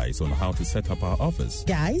expert advice on how to set up our office.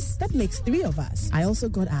 Guys, that makes 3 of us. I also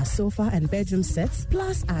got our sofa and bedroom sets,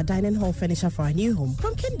 plus our dining hall furniture for our new home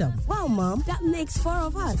from Kingdom. Wow, Mom, that makes 4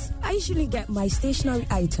 of us. I usually get my stationery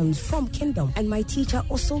items from Kingdom, and my teacher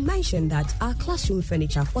also mentioned that our classroom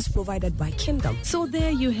furniture was provided by Kingdom. So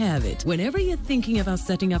there you have it. Whenever you're thinking about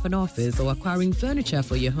setting up an office or acquiring furniture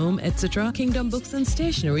for your home, etc., Kingdom Books and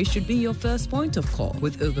Stationery should be your first point of call.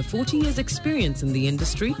 With over 40 years experience in the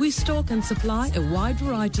industry, we stock and supply a wide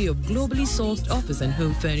variety of globally sourced office and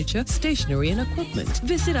home furniture, stationery and equipment.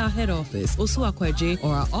 Visit our head office, Osu Akwaje,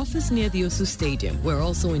 or our office near the Osu Stadium. We're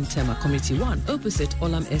also in Tema Community 1, opposite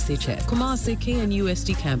Olam SHF, Kumasi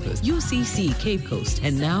KNUST campus, UCC Cape Coast,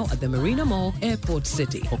 and now at the Marina Mall, Airport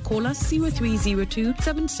City. Or call us 0302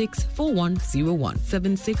 764101,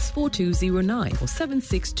 764209, or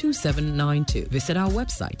 762792. Visit our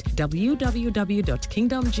website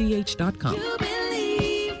www.kingdomgh.com.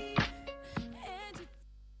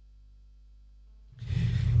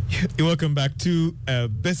 Welcome back to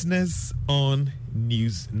Business on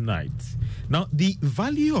Newsnight. Now, the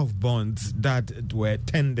value of bonds that were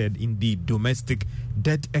tendered in the domestic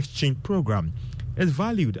debt exchange program is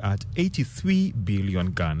valued at 83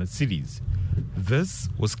 billion Ghana cedis. This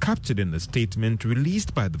was captured in a statement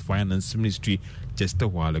released by the Finance Ministry just a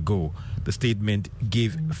while ago. The statement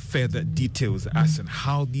gave further details as to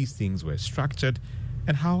how these things were structured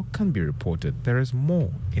and how can be reported. There is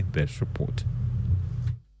more in this report.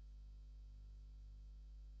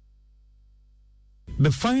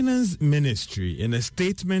 The Finance Ministry, in a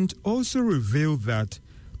statement, also revealed that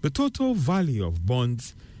the total value of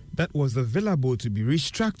bonds that was available to be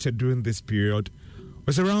restructured during this period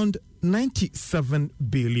was around 97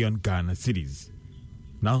 billion Ghana cedis.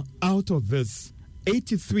 Now, out of this,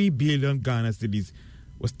 83 billion Ghana cedis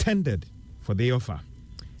was tendered for the offer.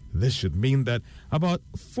 This should mean that about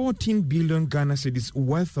 14 billion Ghana cedis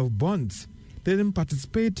worth of bonds didn't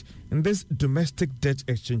participate in this domestic debt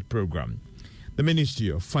exchange program. The Ministry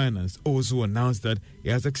of Finance also announced that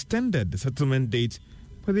it has extended the settlement date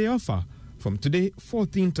for the offer from today,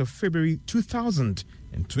 14th of February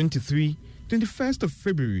 2023, 21st of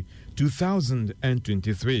February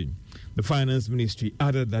 2023. The Finance Ministry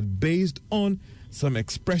added that based on some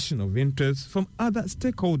expression of interest from other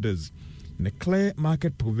stakeholders, in a clear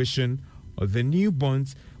market provision of the new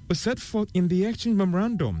bonds was set forth in the exchange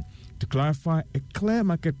memorandum to clarify a clear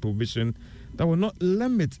market provision that will not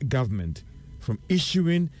limit government from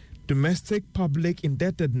issuing domestic public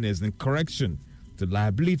indebtedness and correction to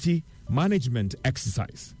liability management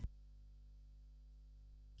exercise.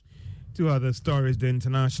 Two other stories. The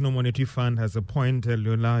International Monetary Fund has appointed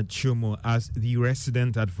Leonard Chomo as the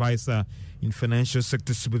resident advisor in financial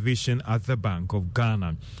sector supervision at the Bank of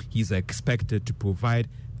Ghana. He's expected to provide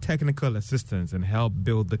technical assistance and help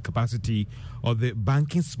build the capacity of the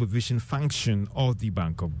banking supervision function of the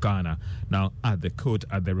Bank of Ghana. Now, at the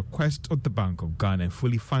request of the Bank of Ghana, and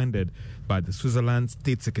fully funded by the Switzerland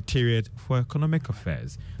State Secretariat for Economic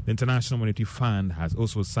Affairs. The International Monetary Fund has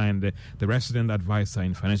also signed the resident advisor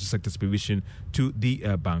in financial sector supervision to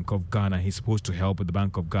the Bank of Ghana. He's supposed to help with the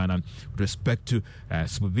Bank of Ghana with respect to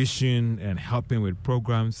supervision and helping with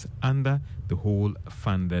programs under the whole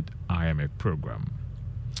funded IMF program.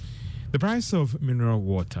 The price of mineral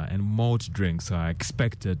water and malt drinks are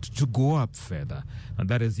expected to go up further, and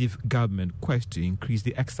that is if government quests to increase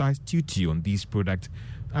the excise duty on these products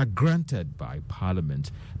are granted by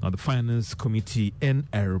Parliament. Now, the Finance Committee in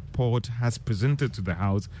a report has presented to the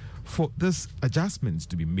House for this adjustments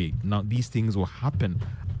to be made. Now, these things will happen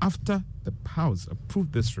after the House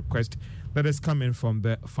approved this request that is coming from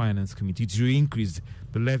the Finance Committee to increase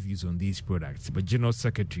the levies on these products. But General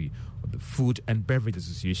Secretary of the Food and Beverage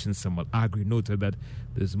Association, Samuel Agri, noted that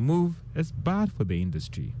this move is bad for the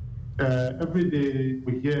industry. Every day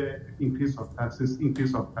we hear increase of taxes.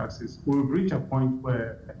 We'll reach a point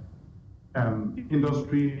where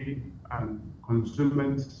industry and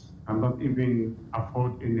consumers cannot even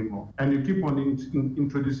afford anymore. And you keep on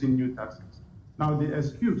introducing new taxes. Now, the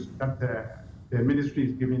excuse that the ministry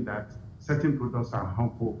is giving that certain products are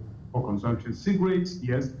harmful for consumption. Cigarettes,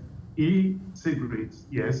 yes. E-cigarettes,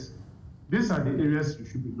 yes. These are the areas you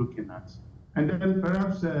should be looking at. And then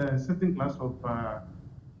perhaps a certain class of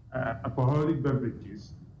alcoholic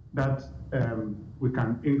beverages that we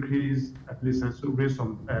can increase at least and so raise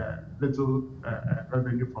some little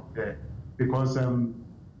revenue from there. Because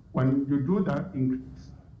when you do that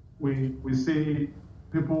increase, we say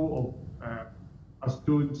people of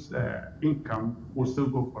astute income will still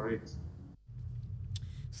go for it.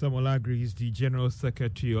 Samuel Agri is the General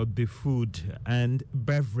Secretary of the Food and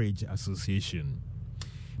Beverage Association.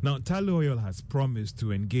 Now, Tullow Oil has promised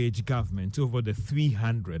to engage government over the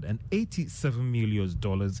 $387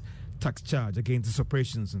 million tax charge against its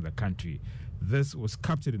operations in the country. This was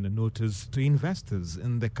captured in a notice to investors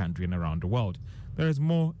in the country and around the world. There is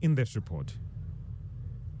more in this report.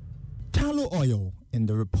 Tullow Oil in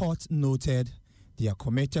the report noted they are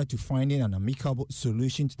committed to finding an amicable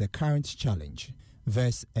solution to the current challenge.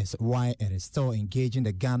 This is why it is still engaging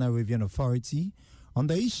the Ghana Revenue Authority on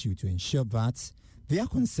the issue to ensure that their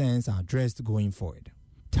concerns are addressed going forward.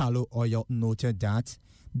 Tullow Oil noted that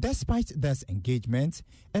despite this engagement,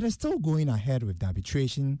 it is still going ahead with the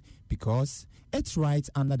arbitration because its rights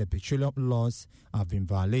under the petroleum laws have been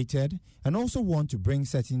violated, and also want to bring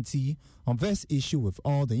certainty on this issue with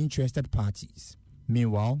all the interested parties.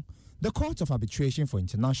 Meanwhile, the Court of Arbitration for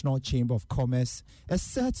International Chamber of Commerce is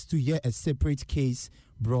set to hear a separate case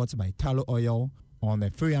brought by Tullow Oil on a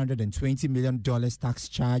 $320 million tax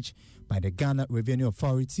charge by the Ghana Revenue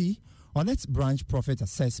Authority on its branch profit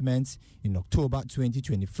assessment in October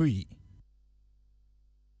 2023.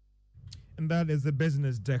 And that is the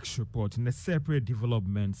Business Desk report. In a separate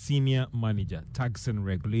development, Senior Manager, Tax and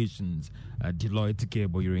Regulations at Deloitte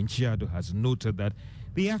Gable Irenchiado has noted that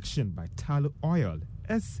the action by Tullow Oil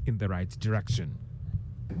is in the right direction.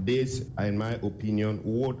 This, in my opinion,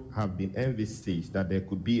 would have been envisaged that there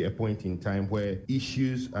could be a point in time where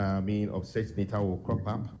issues, of such nature will crop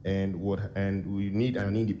up, and we need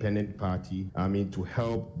an independent party, to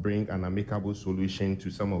help bring an amicable solution to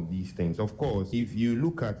some of these things. Of course, if you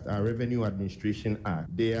look at our Revenue Administration Act,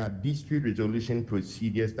 there are dispute resolution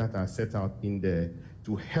procedures that are set out in there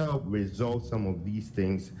to help resolve some of these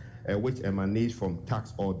things, which emanates from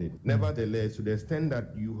tax audit. Nevertheless, to the extent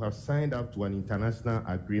that you have signed up to an international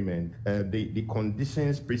agreement, the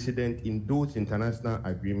conditions precedent in those international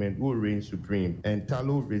agreements will reign supreme, and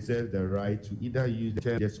Tullow reserves the right to either use the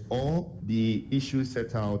terms or the issues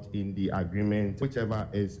set out in the agreement, whichever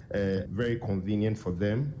is very convenient for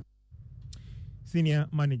them. Senior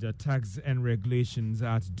Manager, Tax and Regulations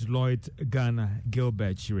at Deloitte Ghana,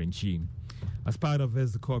 Gilbert Chirenchi. As part of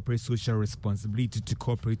his corporate social responsibility to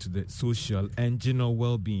cooperate to the social and general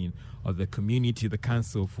well-being of the community, the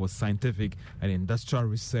Council for Scientific and Industrial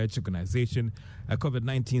Research Organization, a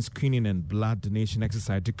COVID-19 screening and blood donation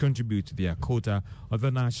exercise to contribute to their quota of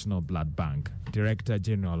the National Blood Bank. Director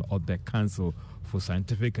General of the Council for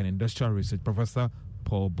Scientific and Industrial Research, Professor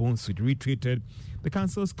Paul Bonsud, reiterated the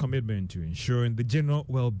Council's commitment to ensuring the general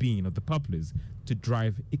well-being of the populace to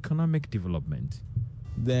drive economic development.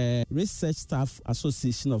 The Research Staff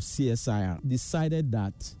Association of CSIR decided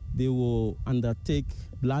that they will undertake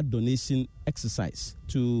blood donation exercise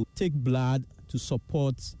to take blood to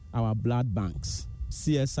support our blood banks.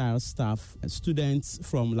 CSIR staff, students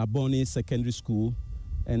from Labone Secondary School,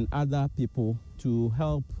 and other people to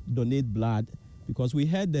help donate blood, because we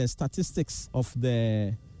heard the statistics of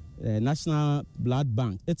the National Blood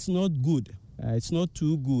Bank. It's not good. It's not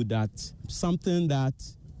too good that something that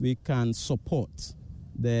we can support.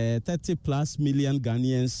 The 30 plus million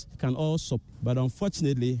Ghanaians can also, but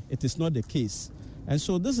unfortunately, it is not the case. And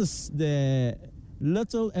so this is the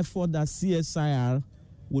little effort that CSIR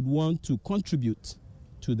would want to contribute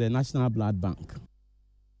to the National Blood Bank.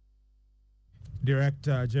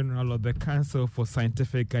 Director General of the Council for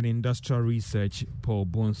Scientific and Industrial Research, Paul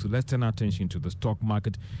Bonsu. Let's turn our attention to the stock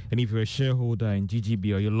market. And if you're a shareholder in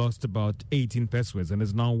GGBO, you lost about 18 pesos and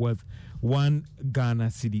is now worth 1 Ghana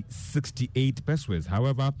cedi 68 pesos.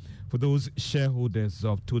 However, for those shareholders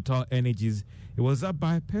of Total Energies, it was up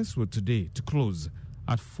by a peso today to close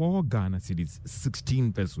at 4 Ghana cedis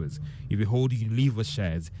 16 pesos. If you hold Unilever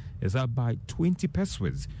shares, it's up by 20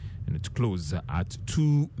 pesos and it closed at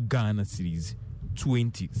 2 Ghana cedis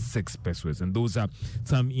 26 pesos. And those are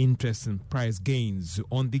some interesting price gains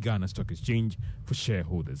on the Ghana Stock Exchange for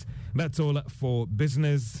shareholders. That's all for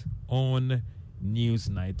business on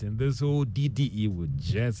Newsnight. And this whole DDE would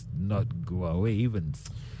just not go away even.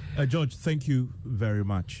 George, thank you very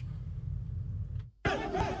much.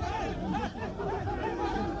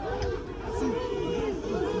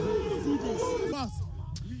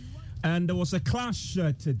 And there was a clash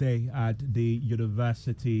today at the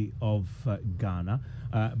University of Ghana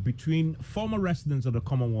between former residents of the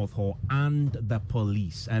Commonwealth Hall and the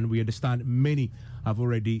police. And we understand many have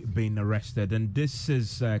already been arrested. And this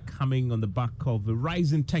is coming on the back of the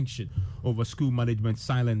rising tension over school management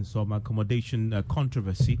silence on accommodation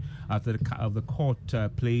controversy after the court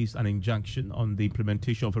placed an injunction on the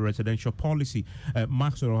implementation of a residential policy.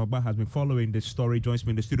 Max Oroba has been following this story, joins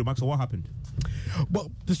me in the studio. Max, what happened?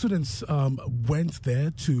 Well, the students went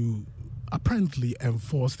there to apparently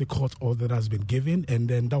enforce the court order that has been given, and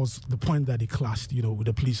then that was the point that they clashed, with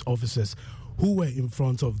the police officers who were in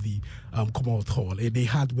front of the Commonwealth Hall. They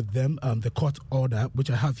had with them the court order, which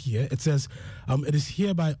I have here. It says, it is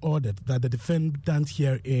hereby ordered that the defendant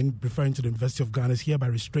herein, referring to the University of Ghana, is hereby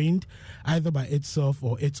restrained either by itself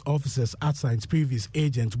or its officers, assigns, previous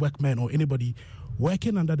agents, workmen, or anybody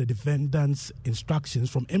working under the defendant's instructions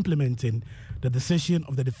from implementing the decision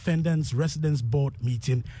of the defendant's residence board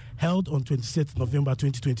meeting held on 26th November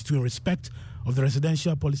 2022 in respect of the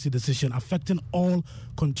residential policy decision affecting all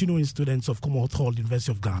continuing students of Commonwealth Hall,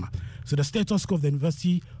 University of Ghana. So the status quo of the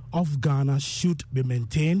University of Ghana should be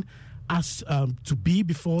maintained as to be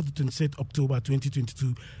before the 26th October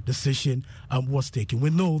 2022 decision was taken. We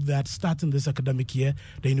know that starting this academic year,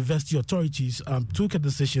 the university authorities took a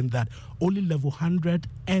decision that only level 100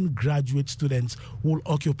 and graduate students will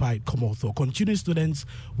occupy Commonwealth Hall. Continuing students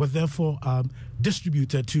were therefore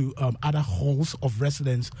distributed to other halls of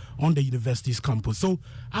residence on the university's campus. So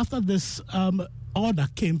after this order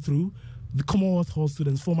came through, the Commonwealth Hall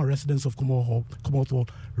students, former residents of Commonwealth Hall,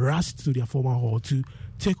 rushed to their former hall to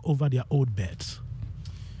take over their old beds.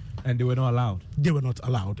 And they were not allowed? They were not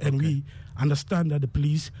allowed. Okay. And we understand that the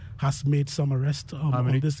police has made some arrests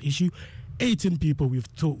on this issue. 18 people,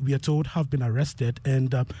 we are told, have been arrested.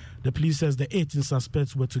 And the police says the 18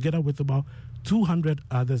 suspects were together with about 200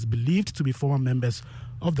 others believed to be former members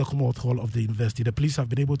of the Commonwealth Hall of the university. The police have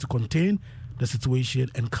been able to contain the situation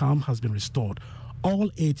and calm has been restored.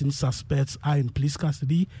 All 18 suspects are in police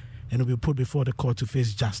custody and will be put before the court to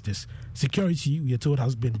face justice. Security, we are told,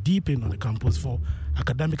 has been deepened on the campus for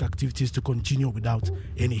academic activities to continue without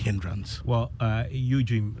any hindrance. Well,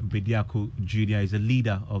 Eugene Bediako Jr. is a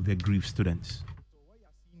leader of the aggrieved students.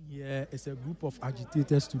 Here is a group of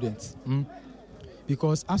agitated students.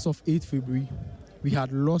 Because as of 8 February, we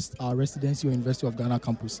had lost our residency on University of Ghana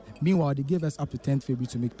campus. Meanwhile, they gave us up to 10th February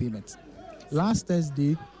to make payments. Last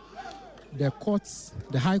Thursday, the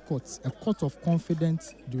High Court, a court of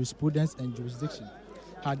confidence, jurisprudence and jurisdiction,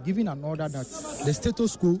 had given an order that the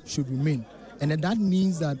status quo should remain. And that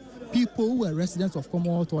means that people who were residents of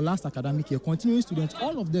Commonwealth or last academic year, continuing students,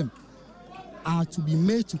 all of them are to be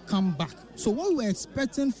made to come back. So what we were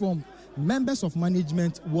expecting from members of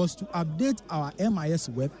management was to update our MIS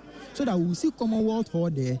web so that we will see Commonwealth Hall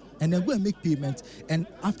there and then go and make payment. And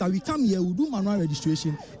after we come here, we'll do manual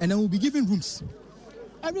registration and then we'll be given rooms.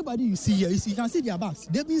 Everybody you see here, you can see their bags.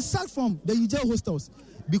 They've been sacked from the UJ hostels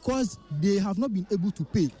because they have not been able to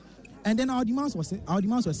pay. And then our demands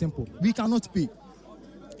were simple. We cannot pay.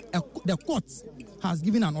 The court has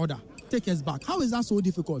given an order. Take us back. How is that so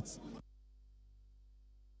difficult?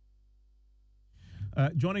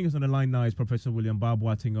 Joining us on the line now is Professor William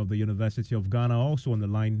Boateng of the University of Ghana. Also on the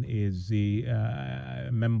line is the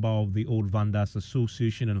member of the Old Vandas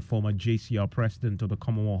Association and former JCR president of the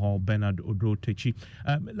Commonwealth Hall, Bernard Odro-Techi.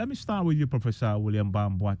 Let me start with you, Professor William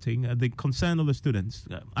Boateng. The concern of the students,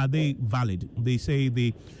 are they valid? They say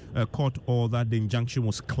the court order, the injunction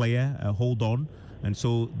was clear, hold on. And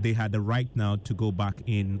so they had the right now to go back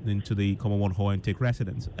into the Commonwealth Hall and take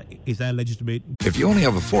residence. Is that legitimate? If you only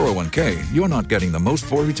have a 401k, you're not getting the most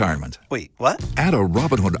for retirement. Wait, what? Add a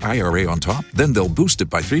Robinhood IRA on top, then they'll boost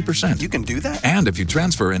it by 3%. You can do that? And if you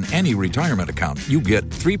transfer in any retirement account, you get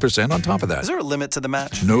 3% on top of that. Is there a limit to the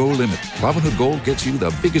match? No limit. Robinhood Gold gets you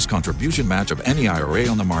the biggest contribution match of any IRA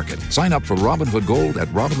on the market. Sign up for Robinhood Gold at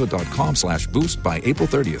Robinhood.com/boost by April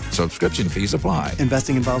 30th. Subscription fees apply.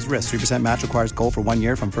 Investing involves risk. 3% match requires gold for 1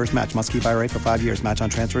 year from first match. Must keep IRA for 5 years. Match on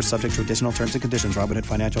transfers subject to additional terms and conditions. Robinhood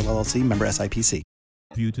Financial LLC, member SIPC.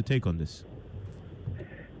 View to take on this.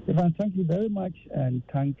 Ivan, thank you very much, and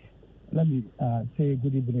let me say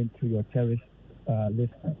good evening to your cherished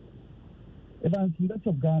listeners. Ivan, the University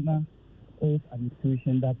of Ghana is an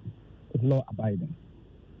institution that is law-abiding.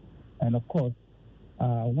 And of course,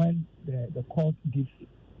 when the court gives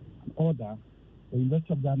an order, the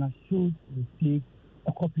University of Ghana should receive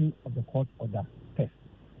a copy of the court order first.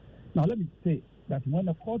 Now, let me say that when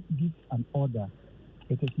the court gives an order,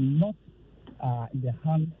 it is not in the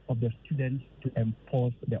hands of the students to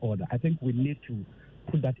enforce the order. I think we need to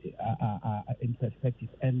put that in perspective.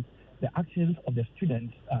 And the actions of the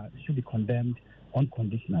students should be condemned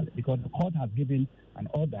unconditionally because the court has given an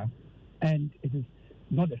order and it is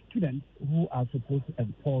not the students who are supposed to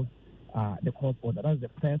enforce the court order. That's the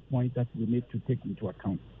first point that we need to take into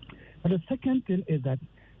account. But the second thing is that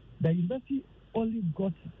the university only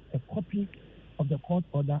got a copy of the court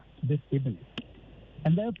order this evening.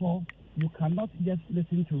 And therefore, you cannot just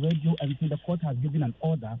listen to radio and say the court has given an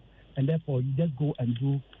order, and therefore you just go and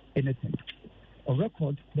do anything. On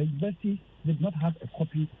record, the university did not have a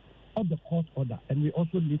copy of the court order, and we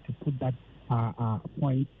also need to put that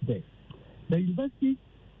point there. The university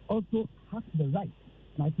also has the right,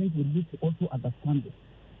 and I think we need to also understand this.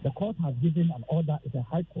 The court has given an order, it's a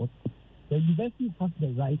high court. The university has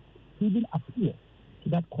the right to even appeal to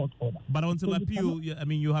that court order. But until appeal,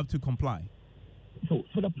 you have to comply. So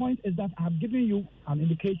the point is that I have given you an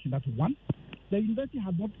indication that, one, the university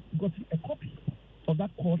has not gotten a copy of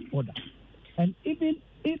that court order. And even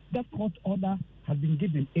if that court order has been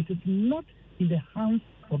given, it is not in the hands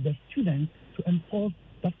of the students to enforce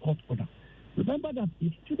that court order. Remember that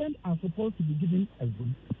if students are supposed to be given a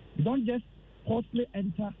room, you don't just forcibly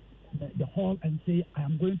enter the hall and say, I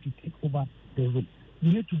am going to take over the room.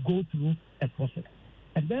 You need to go through a process.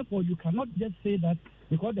 And therefore, you cannot just say that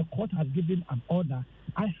because the court has given an order,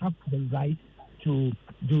 I have the right to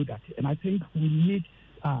do that. And I think we need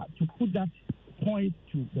to put that point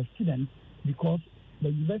to the students, because the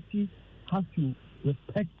university has to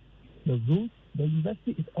respect the rules. The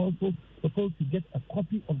university is also supposed to get a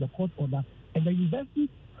copy of the court order, and the university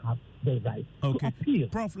has the right to appeal.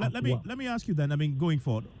 Prof, let me ask you then, going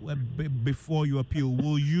forward, before you appeal,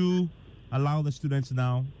 will you allow the students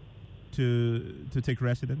now to take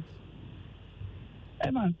residence?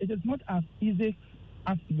 Evan, it is not as easy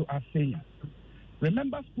as you are saying.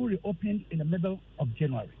 Remember, school reopened in the middle of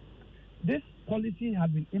January. This policy has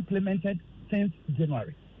been implemented since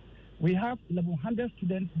January. We have 1,100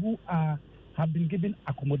 students who have been given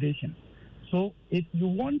accommodation. So if you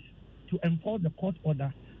want to enforce the court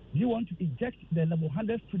order, you want to eject the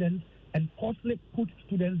 1,100 students and forcibly put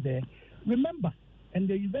students there. Remember, and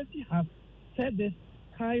the university has said this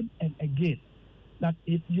time and again, that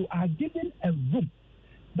if you are given a room,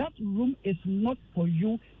 that room is not for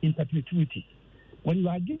you in perpetuity. When you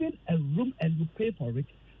are given a room and you pay for it,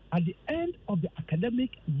 at the end of the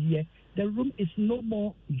academic year, the room is no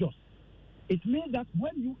more yours. It means that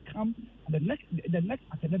when you come the next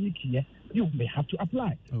academic year, you may have to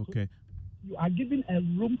apply. Okay. So you are given a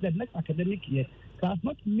room the next academic year, does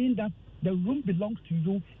not mean that the room belongs to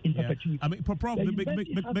you in perpetuity.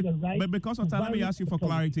 Because of time, let me ask you for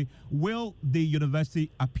clarity. Will the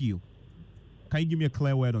university appeal? Can you give me a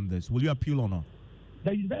clear word on this? Will you appeal or not?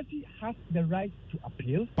 The university has the right to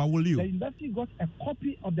appeal. But will you? The university got a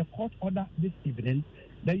copy of the court order this evening.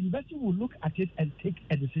 The university will look at it and take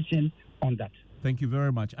a decision on that. Thank you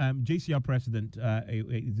very much. JCR President,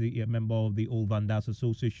 a member of the Old Vandas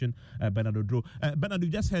Association, Bernard Odro. Bernard, you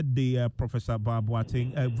just heard the Professor Boa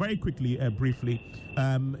Boateng. Very quickly, briefly,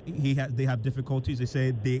 they have difficulties. They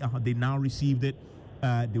say they now received it.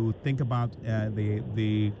 They will think about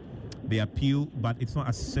the appeal, but it's not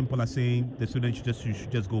as simple as saying the students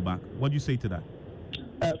should just go back. What do you say to that?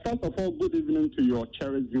 First of all, good evening to your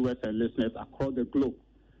cherished viewers and listeners across the globe.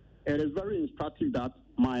 It is very instructive that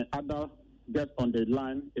my other guest on the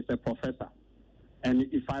line is a professor. And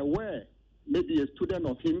if I were maybe a student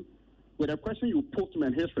of him, with a question you put him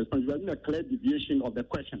and his response, you are in a clear deviation of the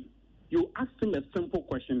question. You asked him a simple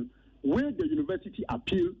question. Will the university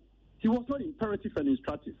appeal? He was not imperative and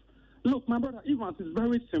instructive. Look, my brother Evans, is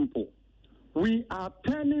very simple. We are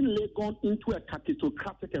turning Legon into a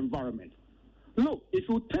capitocratic environment. Look, if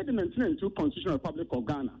you take the 1992 Constitutional Republic of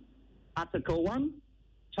Ghana, Article 1,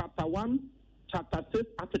 Chapter 1, Chapter 6,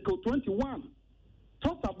 Article 21,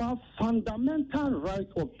 talks about fundamental rights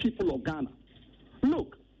of people of Ghana.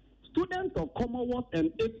 Look, students of Commonwealth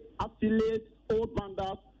and its affiliates, Old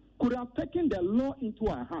Vandas, could have taken the law into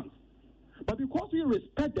our hands. But because we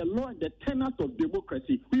respect the law and the tenets of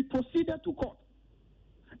democracy, we proceeded to court.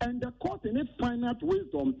 And the court, in its finite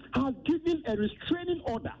wisdom, has given a restraining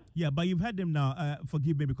order. Yeah, but you've heard them now.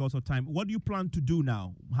 Forgive me because of time. What do you plan to do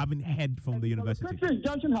now, having heard from the university? The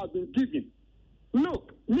injunction has been given.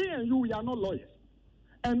 Look, me and you, we are not lawyers.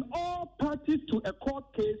 And all parties to a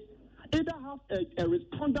court case either have a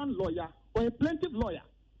respondent lawyer or a plaintiff lawyer.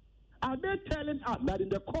 Are they telling us that in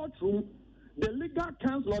the courtroom, the legal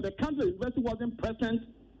counsel or the counsel of the university wasn't present?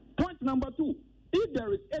 Point number two, if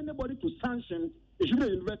there is anybody to sanction, it should be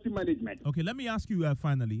university management. Okay, let me ask you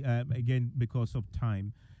finally, again, because of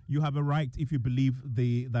time. You have a right if you believe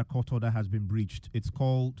that court order has been breached. It's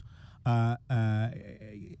called,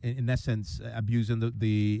 in essence, abusing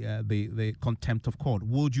the contempt of court.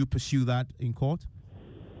 Would you pursue that in court?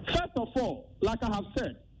 First of all, like I have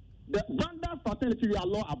said, the Vandas fraternity, we are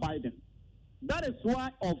law-abiding. That is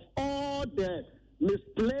why of all the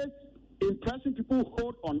misplaced impression people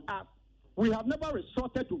hold on us, we have never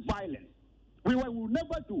resorted to violence. We will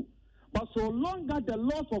never do. But so long as the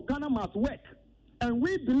laws of Ghana must work, and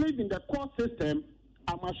we believe in the court system,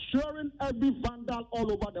 I'm assuring every vandal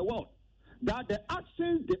all over the world that the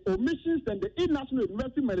actions, the omissions, and the international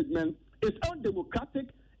university management is undemocratic,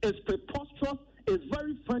 is preposterous, is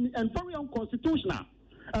very funny, and very unconstitutional.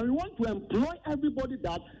 And we want to employ everybody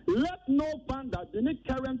that let no vandal, beneath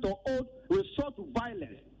current or old, resort to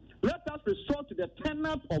violence. Let us resort to the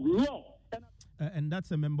tenet of law. And that's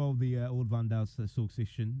a member of the Old Vandals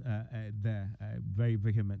Association there, very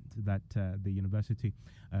vehement that the university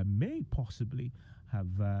may possibly have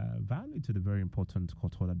violated a very important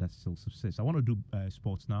court order that still subsists. I want to do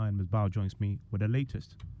sports now, and Ms. Bao joins me with the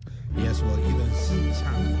latest. Yes, well, even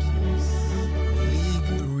Champions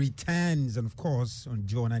League returns, and of course, on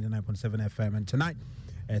Joe 99.7 FM. And tonight,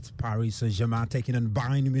 it's Paris Saint-Germain taking on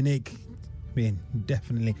Bayern Munich. I mean,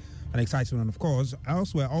 definitely an exciting one, of course.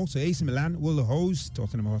 Elsewhere, also, AC Milan will host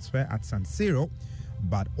Tottenham Hotspur at San Siro,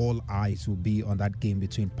 but all eyes will be on that game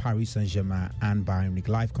between Paris Saint-Germain and Bayern Munich.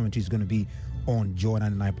 Live commentary is going to be on Joy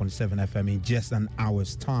 99.7 FM in just an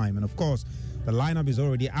hour's time. And, of course, the lineup is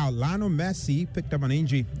already out. Lionel Messi picked up an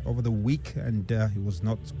injury over the week, and he was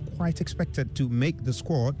not quite expected to make the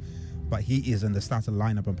squad, but he is in the starting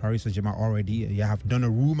lineup, and Paris Saint-Germain already, you have done a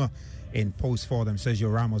rumor in post for them.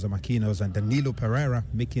 Sergio Ramos and Marquinhos and Danilo Pereira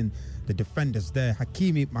making the defenders there.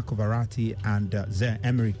 Hakimi, Marco Verratti and Zaire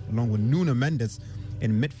Emery, along with Nuno Mendes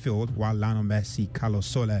in midfield, while Lionel Messi, Carlos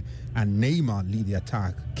Soler and Neymar lead the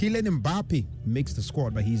attack. Kylian Mbappe makes the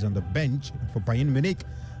squad, but he's on the bench. For Bayern Munich,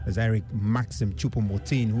 there's Eric Maxim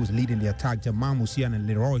Choupo-Moting, who's leading the attack. Jamal Musiala and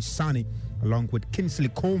Leroy Sané, along with Kingsley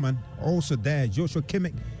Coman. Also there, Joshua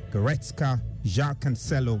Kimmich, Goretzka, Jacques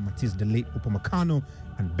Cancelo, Matthijs de Ligt, Upamecano,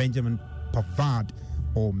 and Benjamin Pavard,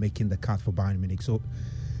 all making the cut for Bayern Munich. So,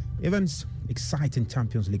 Evans, exciting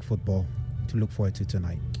Champions League football to look forward to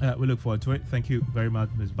tonight. We look forward to it. Thank you very much,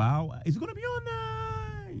 Ms. Bao. Is it going to be on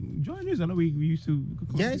Joy News? I know we used to...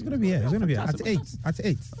 Yeah, it's going to be here. It's going to be at 8. At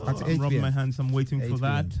 8. At 8 I'm rubbing my hands. I'm waiting for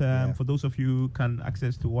that. Yeah. For those of you who can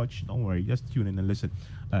access to watch, don't worry. Just tune in and listen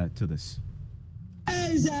to this.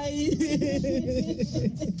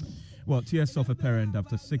 Well, tears of a parent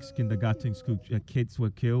after 6 kindergarten school kids were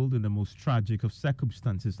killed in the most tragic of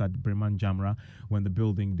circumstances at Breman Jamra when the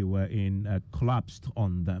building they were in collapsed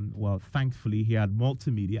on them. Well, thankfully, he had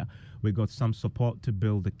multimedia. We got some support to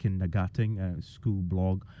build the kindergarten school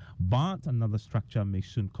blog, but another structure may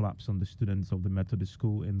soon collapse on the students of the Methodist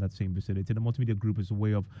school in that same vicinity. The multimedia group is a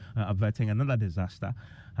way of averting another disaster,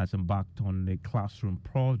 has embarked on a classroom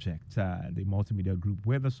project. The multimedia group,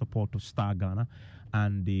 with the support of Star Ghana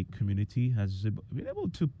and the community, has been able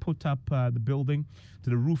to put up the building to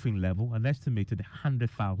the roofing level. An estimated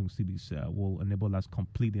 100,000 cedis will enable us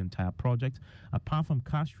complete the entire project. Apart from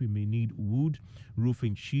cash, we may need wood,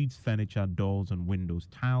 roofing sheets, furniture, doors and windows,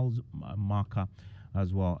 tiles, marker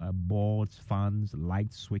as well, boards, fans,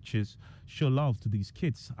 light switches. Show love to these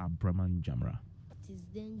kids at Breman Jamra. It is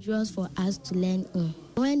dangerous for us to learn in.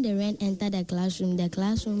 When the rain enter the classroom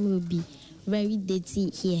will be very dirty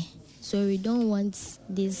here. So we don't want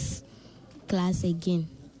this class again.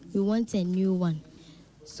 We want a new one.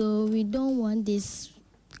 So we don't want this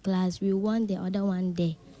class. We want the other one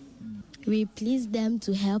there. We please them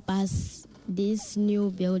to help us this new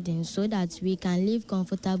building so that we can live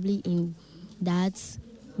comfortably in that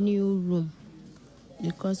new room.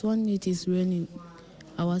 Because when it is raining,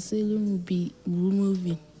 our ceiling will be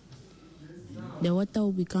removing. The water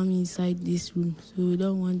will be coming inside this room. So we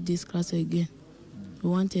don't want this class again. We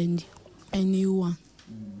want a new one.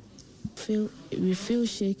 We feel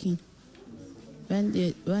shaking when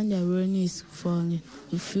the rain is falling.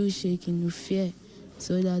 We feel shaking. We fear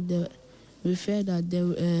that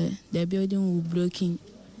the building will break in.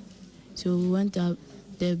 So we want the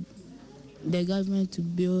government to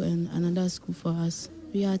build another school for us.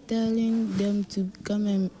 We are telling them to come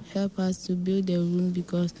and help us to build the room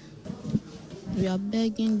because we are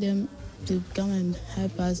begging them to come and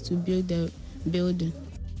help us to build the building.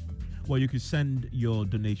 Well, you can send your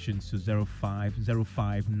donations to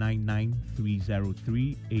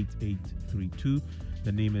 0599-303-8832.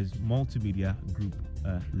 The name is Multimedia Group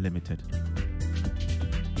Limited.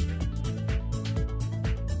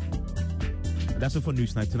 That's it for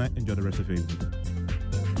Newsnight tonight. Enjoy the rest of your evening.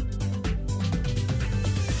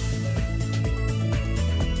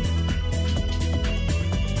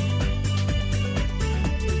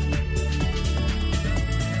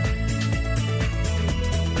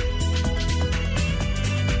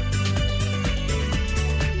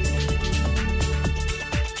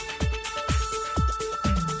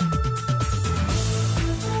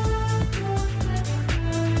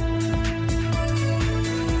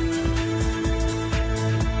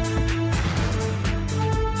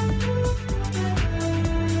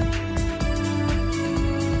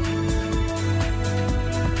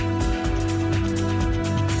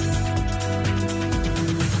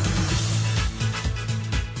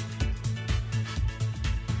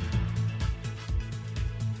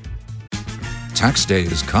 Tax day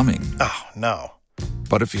is coming. Oh, no.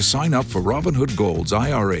 But if you sign up for Robinhood Gold's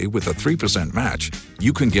IRA with a 3% match,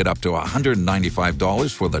 you can get up to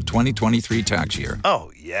 $195 for the 2023 tax year.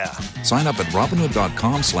 Oh, yeah. Sign up at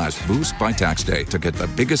Robinhood.com/boost by tax day to get the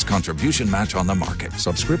biggest contribution match on the market.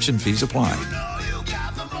 Subscription fees apply.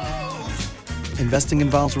 Investing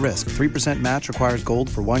involves risk. 3% match requires gold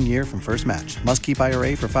for 1 year from first match. Must keep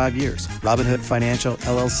IRA for 5 years. Robinhood Financial,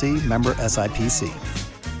 LLC, member SIPC.